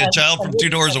 This could be a child from 2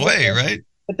 doors away, right?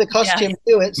 With the costume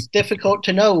too, it's difficult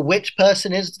to know which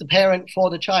person is the parent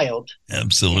for the child.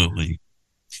 Absolutely.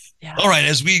 Yeah. All right,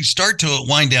 as we start to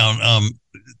wind down,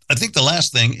 I think the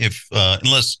last thing, if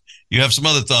unless you have some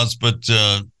other thoughts, but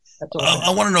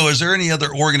I want to know, is there any other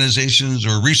organizations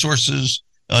or resources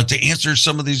to answer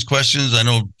some of these questions? I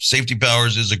know Safety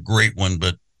Powers is a great one,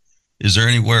 but is there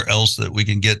anywhere else that we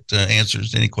can get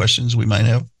answers to any questions we might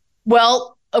have?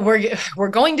 Well, we're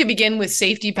going to begin with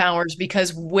Safety Powers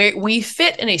because we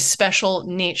fit in a special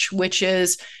niche, which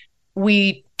is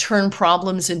we turn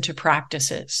problems into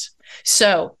practices.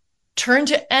 So turn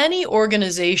to any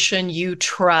organization you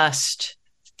trust,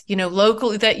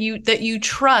 locally that you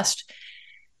trust,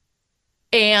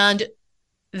 and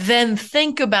then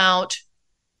think about,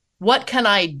 what can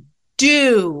I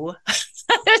do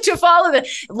to follow that?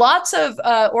 Lots of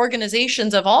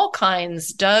organizations of all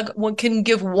kinds, Doug, can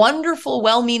give wonderful,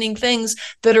 well-meaning things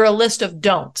that are a list of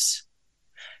don'ts.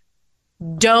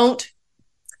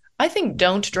 I think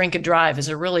don't drink and drive is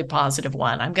a really positive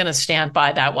one. I'm going to stand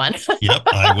by that one. Yep,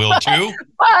 I will too.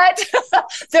 But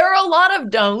there are a lot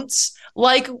of don'ts,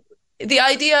 like the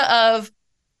idea of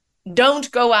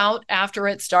don't go out after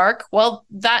it's dark. Well,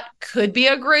 that could be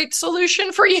a great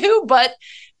solution for you, but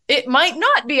it might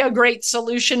not be a great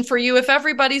solution for you if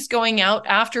everybody's going out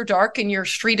after dark and your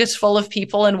street is full of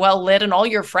people and well lit and all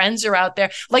your friends are out there.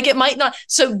 Like, it might not.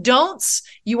 So don'ts,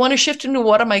 you want to shift into,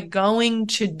 what am I going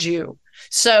to do?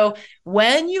 So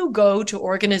when you go to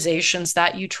organizations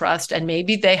that you trust, and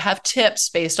maybe they have tips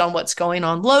based on what's going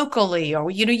on locally,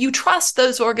 or, you trust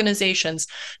those organizations,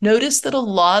 notice that a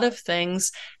lot of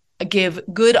things give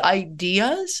good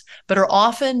ideas, but are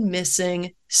often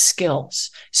missing skills.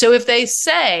 So if they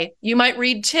say, you might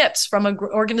read tips from an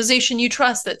organization you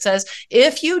trust that says,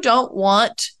 if you don't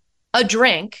want a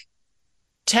drink,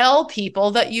 tell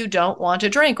people that you don't want a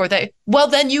drink, or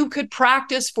then you could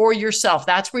practice for yourself.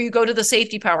 That's where you go to the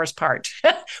Safety Powers part.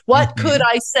 What could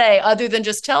I say other than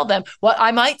just tell them? What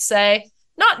I might say,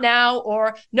 not now,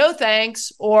 or no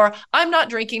thanks, or I'm not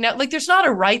drinking now. Like, there's not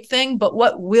a right thing, but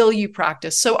what will you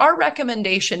practice? So our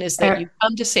recommendation is that you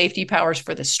come to Safety Powers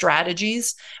for the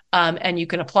strategies, and you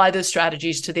can apply those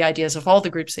strategies to the ideas of all the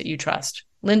groups that you trust.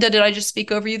 Linda, did I just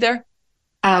speak over you there?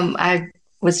 I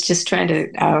was just trying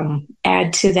to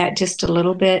add to that just a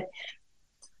little bit.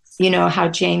 How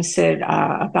James said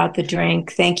about the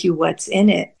drink, thank you, what's in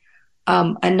it.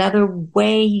 Another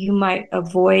way you might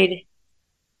avoid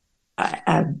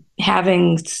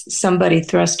having somebody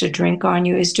thrust a drink on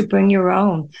you is to bring your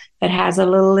own that has a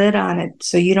little lid on it.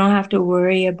 So you don't have to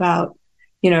worry about,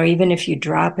 even if you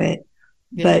drop it,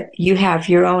 but you have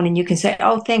your own and you can say,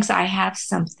 oh, thanks, I have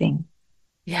something.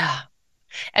 Yeah.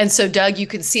 And so, Doug, you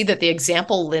can see that the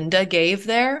example Linda gave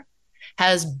there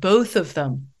has both of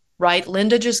them, right?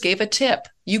 Linda just gave a tip.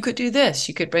 You could do this.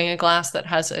 You could bring a glass that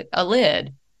has a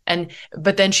lid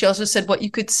But then she also said what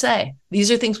you could say.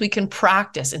 These are things we can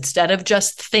practice instead of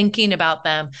just thinking about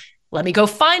them. Let me go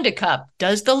find a cup.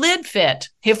 Does the lid fit?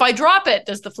 If I drop it,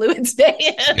 does the fluid stay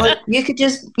in? Well, you could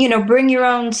just, bring your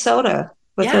own soda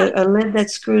with a lid that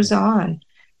screws on.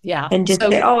 Yeah. And just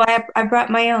say, I brought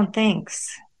my own,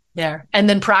 thanks. Yeah. And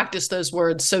then practice those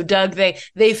words. So Doug,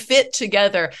 they fit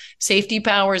together. Safety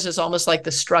powers is almost like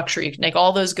the structure. You can take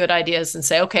all those good ideas and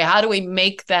say, okay, how do we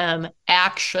make them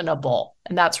actionable?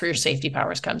 And that's where your safety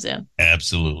powers comes in.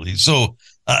 Absolutely. So,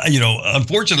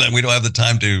 unfortunately, we don't have the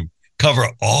time to cover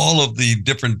all of the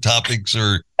different topics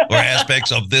or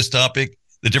aspects of this topic,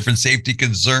 the different safety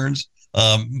concerns.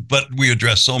 But we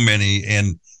address so many.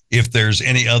 And if there's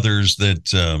any others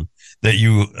that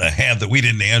you have that we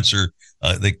didn't answer,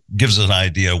 that gives us an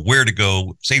idea where to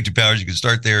go. Safety powers, you can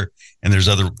start there. And there's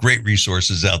other great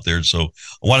resources out there. So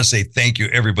I want to say thank you,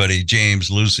 everybody. James,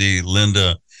 Lucy,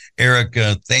 Linda,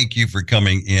 Erica, thank you for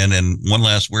coming in. And one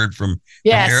last word from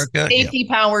Erica.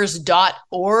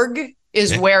 Safetypowers.org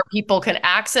is where people can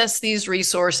access these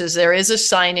resources. There is a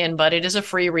sign-in, but it is a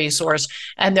free resource.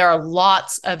 And there are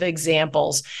lots of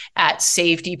examples at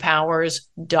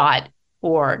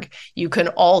safetypowers.org. You can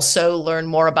also learn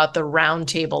more about the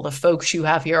roundtable. The folks you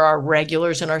have here are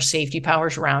regulars in our Safety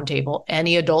Powers Roundtable.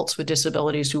 Any adults with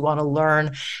disabilities who want to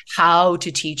learn how to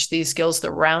teach these skills, the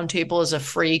roundtable is a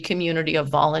free community of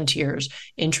volunteers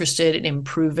interested in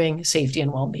improving safety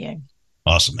and well-being.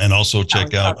 Awesome. And also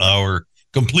check out our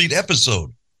complete episode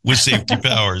with Safety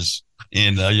Powers,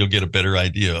 and you'll get a better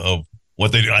idea of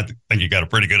what they do. I think you got a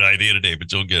pretty good idea today,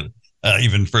 but you'll get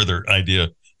even further idea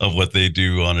of what they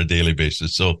do on a daily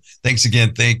basis. So thanks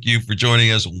again. Thank you for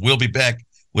joining us. We'll be back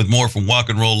with more from Walk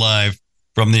and Roll Live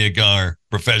from the Agar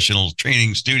Professional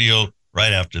Training Studio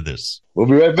right after this. We'll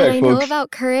be right back, folks. What I know about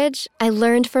courage, I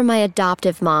learned from my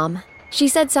adoptive mom. She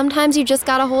said sometimes you just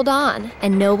gotta hold on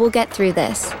and know we'll get through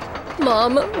this.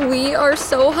 Mom, we are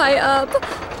so high up.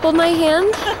 Hold my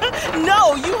hand.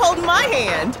 No, you hold my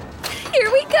hand.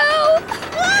 Here we go.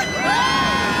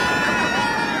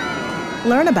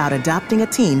 Learn about adopting a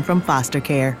teen from foster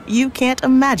care. You can't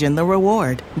imagine the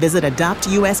reward. Visit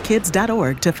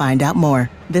adoptuskids.org to find out more.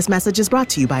 This message is brought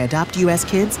to you by Adopt U.S.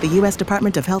 Kids, the U.S.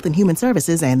 Department of Health and Human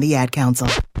Services, and the Ad Council.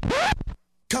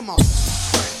 Come on.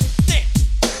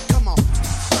 Come on.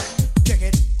 Check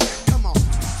it. Come on.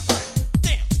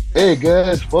 Hey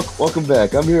guys, welcome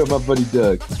back. I'm here with my buddy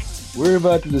Doug. We're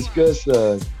about to discuss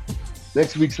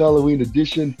next week's Halloween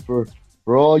edition for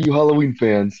all you Halloween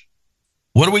fans.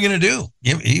 What are we going to do?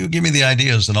 You give me the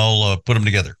ideas and I'll put them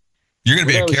together. You're going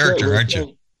to be a character, aren't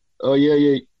you? Oh,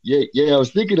 yeah. I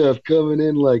was thinking of coming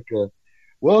in like,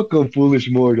 welcome, foolish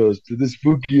mortals, to this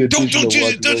spooky edition of Walk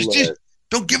and Roll Live.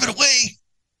 Don't give it away.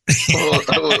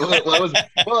 I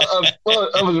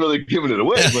wasn't really giving it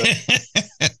away, but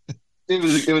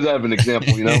it was out of an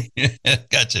example,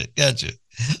 Gotcha.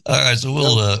 All right, so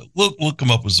we'll come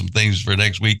up with some things for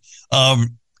next week.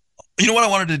 You know what I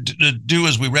wanted to do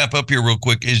as we wrap up here real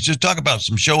quick is just talk about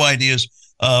some show ideas.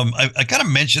 I kind of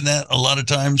mention that a lot of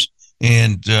times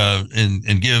and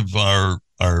give our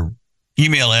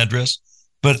email address,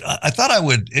 but I thought it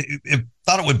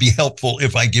would be helpful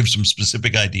if I give some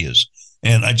specific ideas.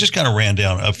 And I just kind of ran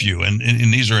down a few, and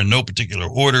these are in no particular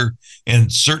order.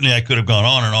 And certainly I could have gone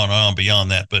on and on and on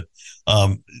beyond that. But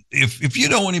if you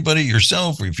know anybody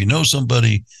yourself, or if you know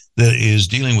somebody that is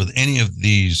dealing with any of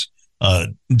these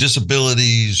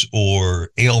disabilities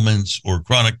or ailments or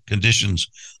chronic conditions,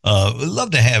 we'd love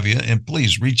to have you, and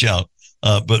please reach out.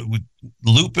 But with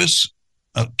lupus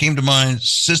came to mind,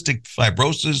 cystic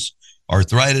fibrosis,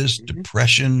 arthritis,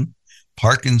 depression,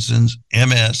 Parkinson's,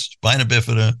 MS, spina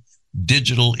bifida,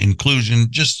 digital inclusion,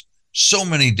 just so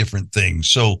many different things.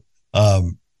 So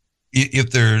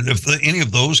if any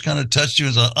of those kind of touched you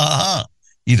as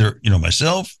either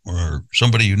myself or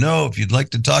somebody if you'd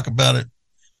like to talk about it,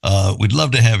 we'd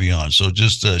love to have you on. So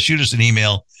just shoot us an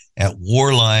email at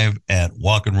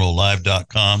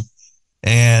warlive@walkandrolllive.com.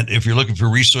 And if you're looking for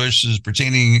resources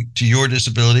pertaining to your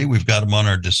disability, we've got them on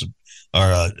our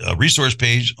resource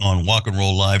page on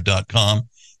walkandrolllive.com.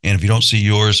 And if you don't see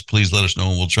yours, please let us know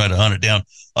and we'll try to hunt it down.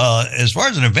 As far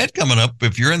as an event coming up,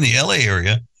 if you're in the LA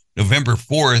area, November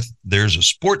 4th, there's a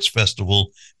sports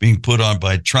festival being put on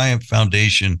by Triumph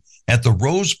Foundation at the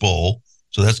Rose Bowl.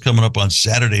 So that's coming up on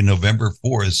Saturday, November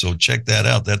 4th. So check that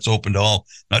out. That's open to all.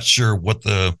 Not sure what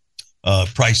the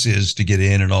price is to get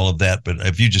in and all of that. But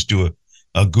if you just do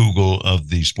a Google of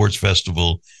the sports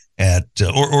festival at,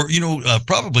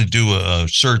 probably do a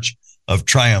search of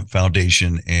Triumph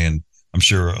Foundation, and I'm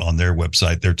sure on their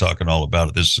website, they're talking all about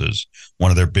it. This is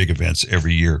one of their big events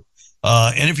every year.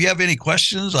 And if you have any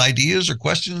questions, ideas, or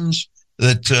questions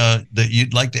that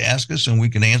you'd like to ask us and we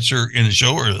can answer in the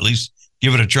show, or at least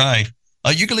give it a try,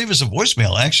 you can leave us a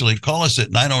voicemail. Actually, call us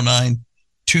at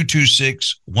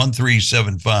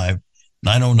 909-226-1375.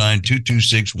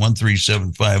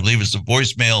 909-226-1375. Leave us a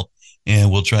voicemail and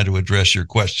we'll try to address your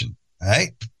question. All right?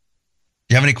 Do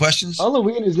you have any questions?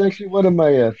 Halloween is actually one of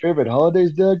my favorite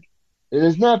holidays, Doug. It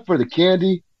is not for the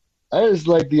candy. I just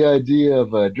like the idea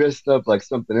of dressed up like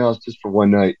something else just for one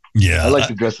night. Yeah. I like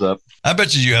to dress up. I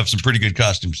bet you have some pretty good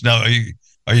costumes. Now,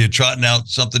 are you trotting out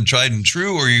something tried and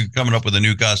true, or are you coming up with a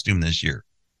new costume this year?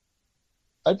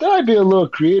 I thought I'd be a little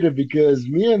creative because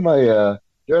me and my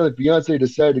darling fiance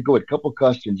decided to go with couple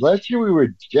costumes. Last year we were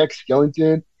Jack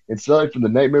Skellington and Sally from The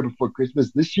Nightmare Before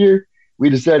Christmas. This year we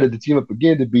decided to team up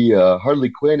again to be Harley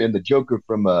Quinn and the Joker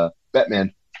from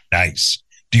Batman. Nice.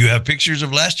 Do you have pictures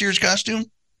of last year's costume?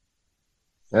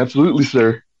 Absolutely,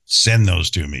 sir. Send those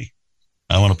to me.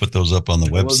 I want to put those up on the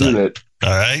website. All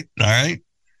right.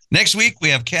 Next week, we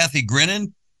have Kathy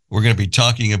Grinnan. We're going to be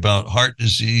talking about heart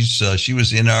disease. She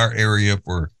was in our area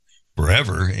for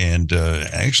forever and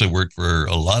actually worked for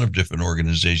a lot of different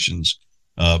organizations.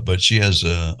 But she has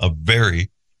a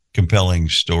very compelling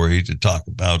story to talk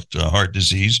about heart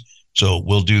disease. So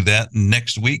we'll do that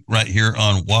next week right here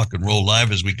on Walk and Roll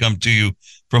Live as we come to you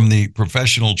from the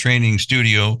professional training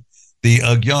studio, the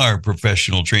Aguiar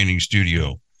Professional Training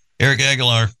Studio. Eric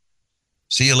Aguilar,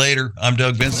 see you later. I'm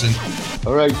Doug Vincent.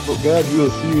 All right, well, guys, we'll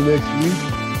see you next week.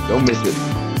 Don't miss it.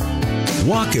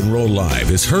 Walk and Roll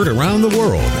Live is heard around the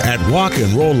world at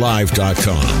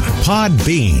walkandrolllive.com,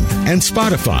 Podbean, and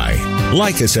Spotify.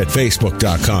 Like us at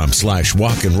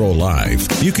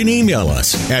facebook.com/walkandrolllive. You can email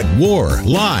us at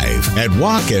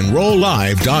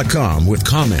warlive@walkandrolllive.com with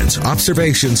comments,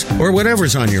 observations, or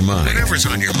whatever's on your mind.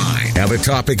 Have a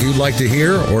topic you'd like to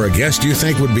hear or a guest you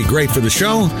think would be great for the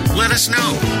show? Let us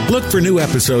know. Look for new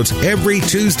episodes every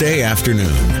Tuesday afternoon.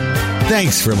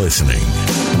 Thanks for listening.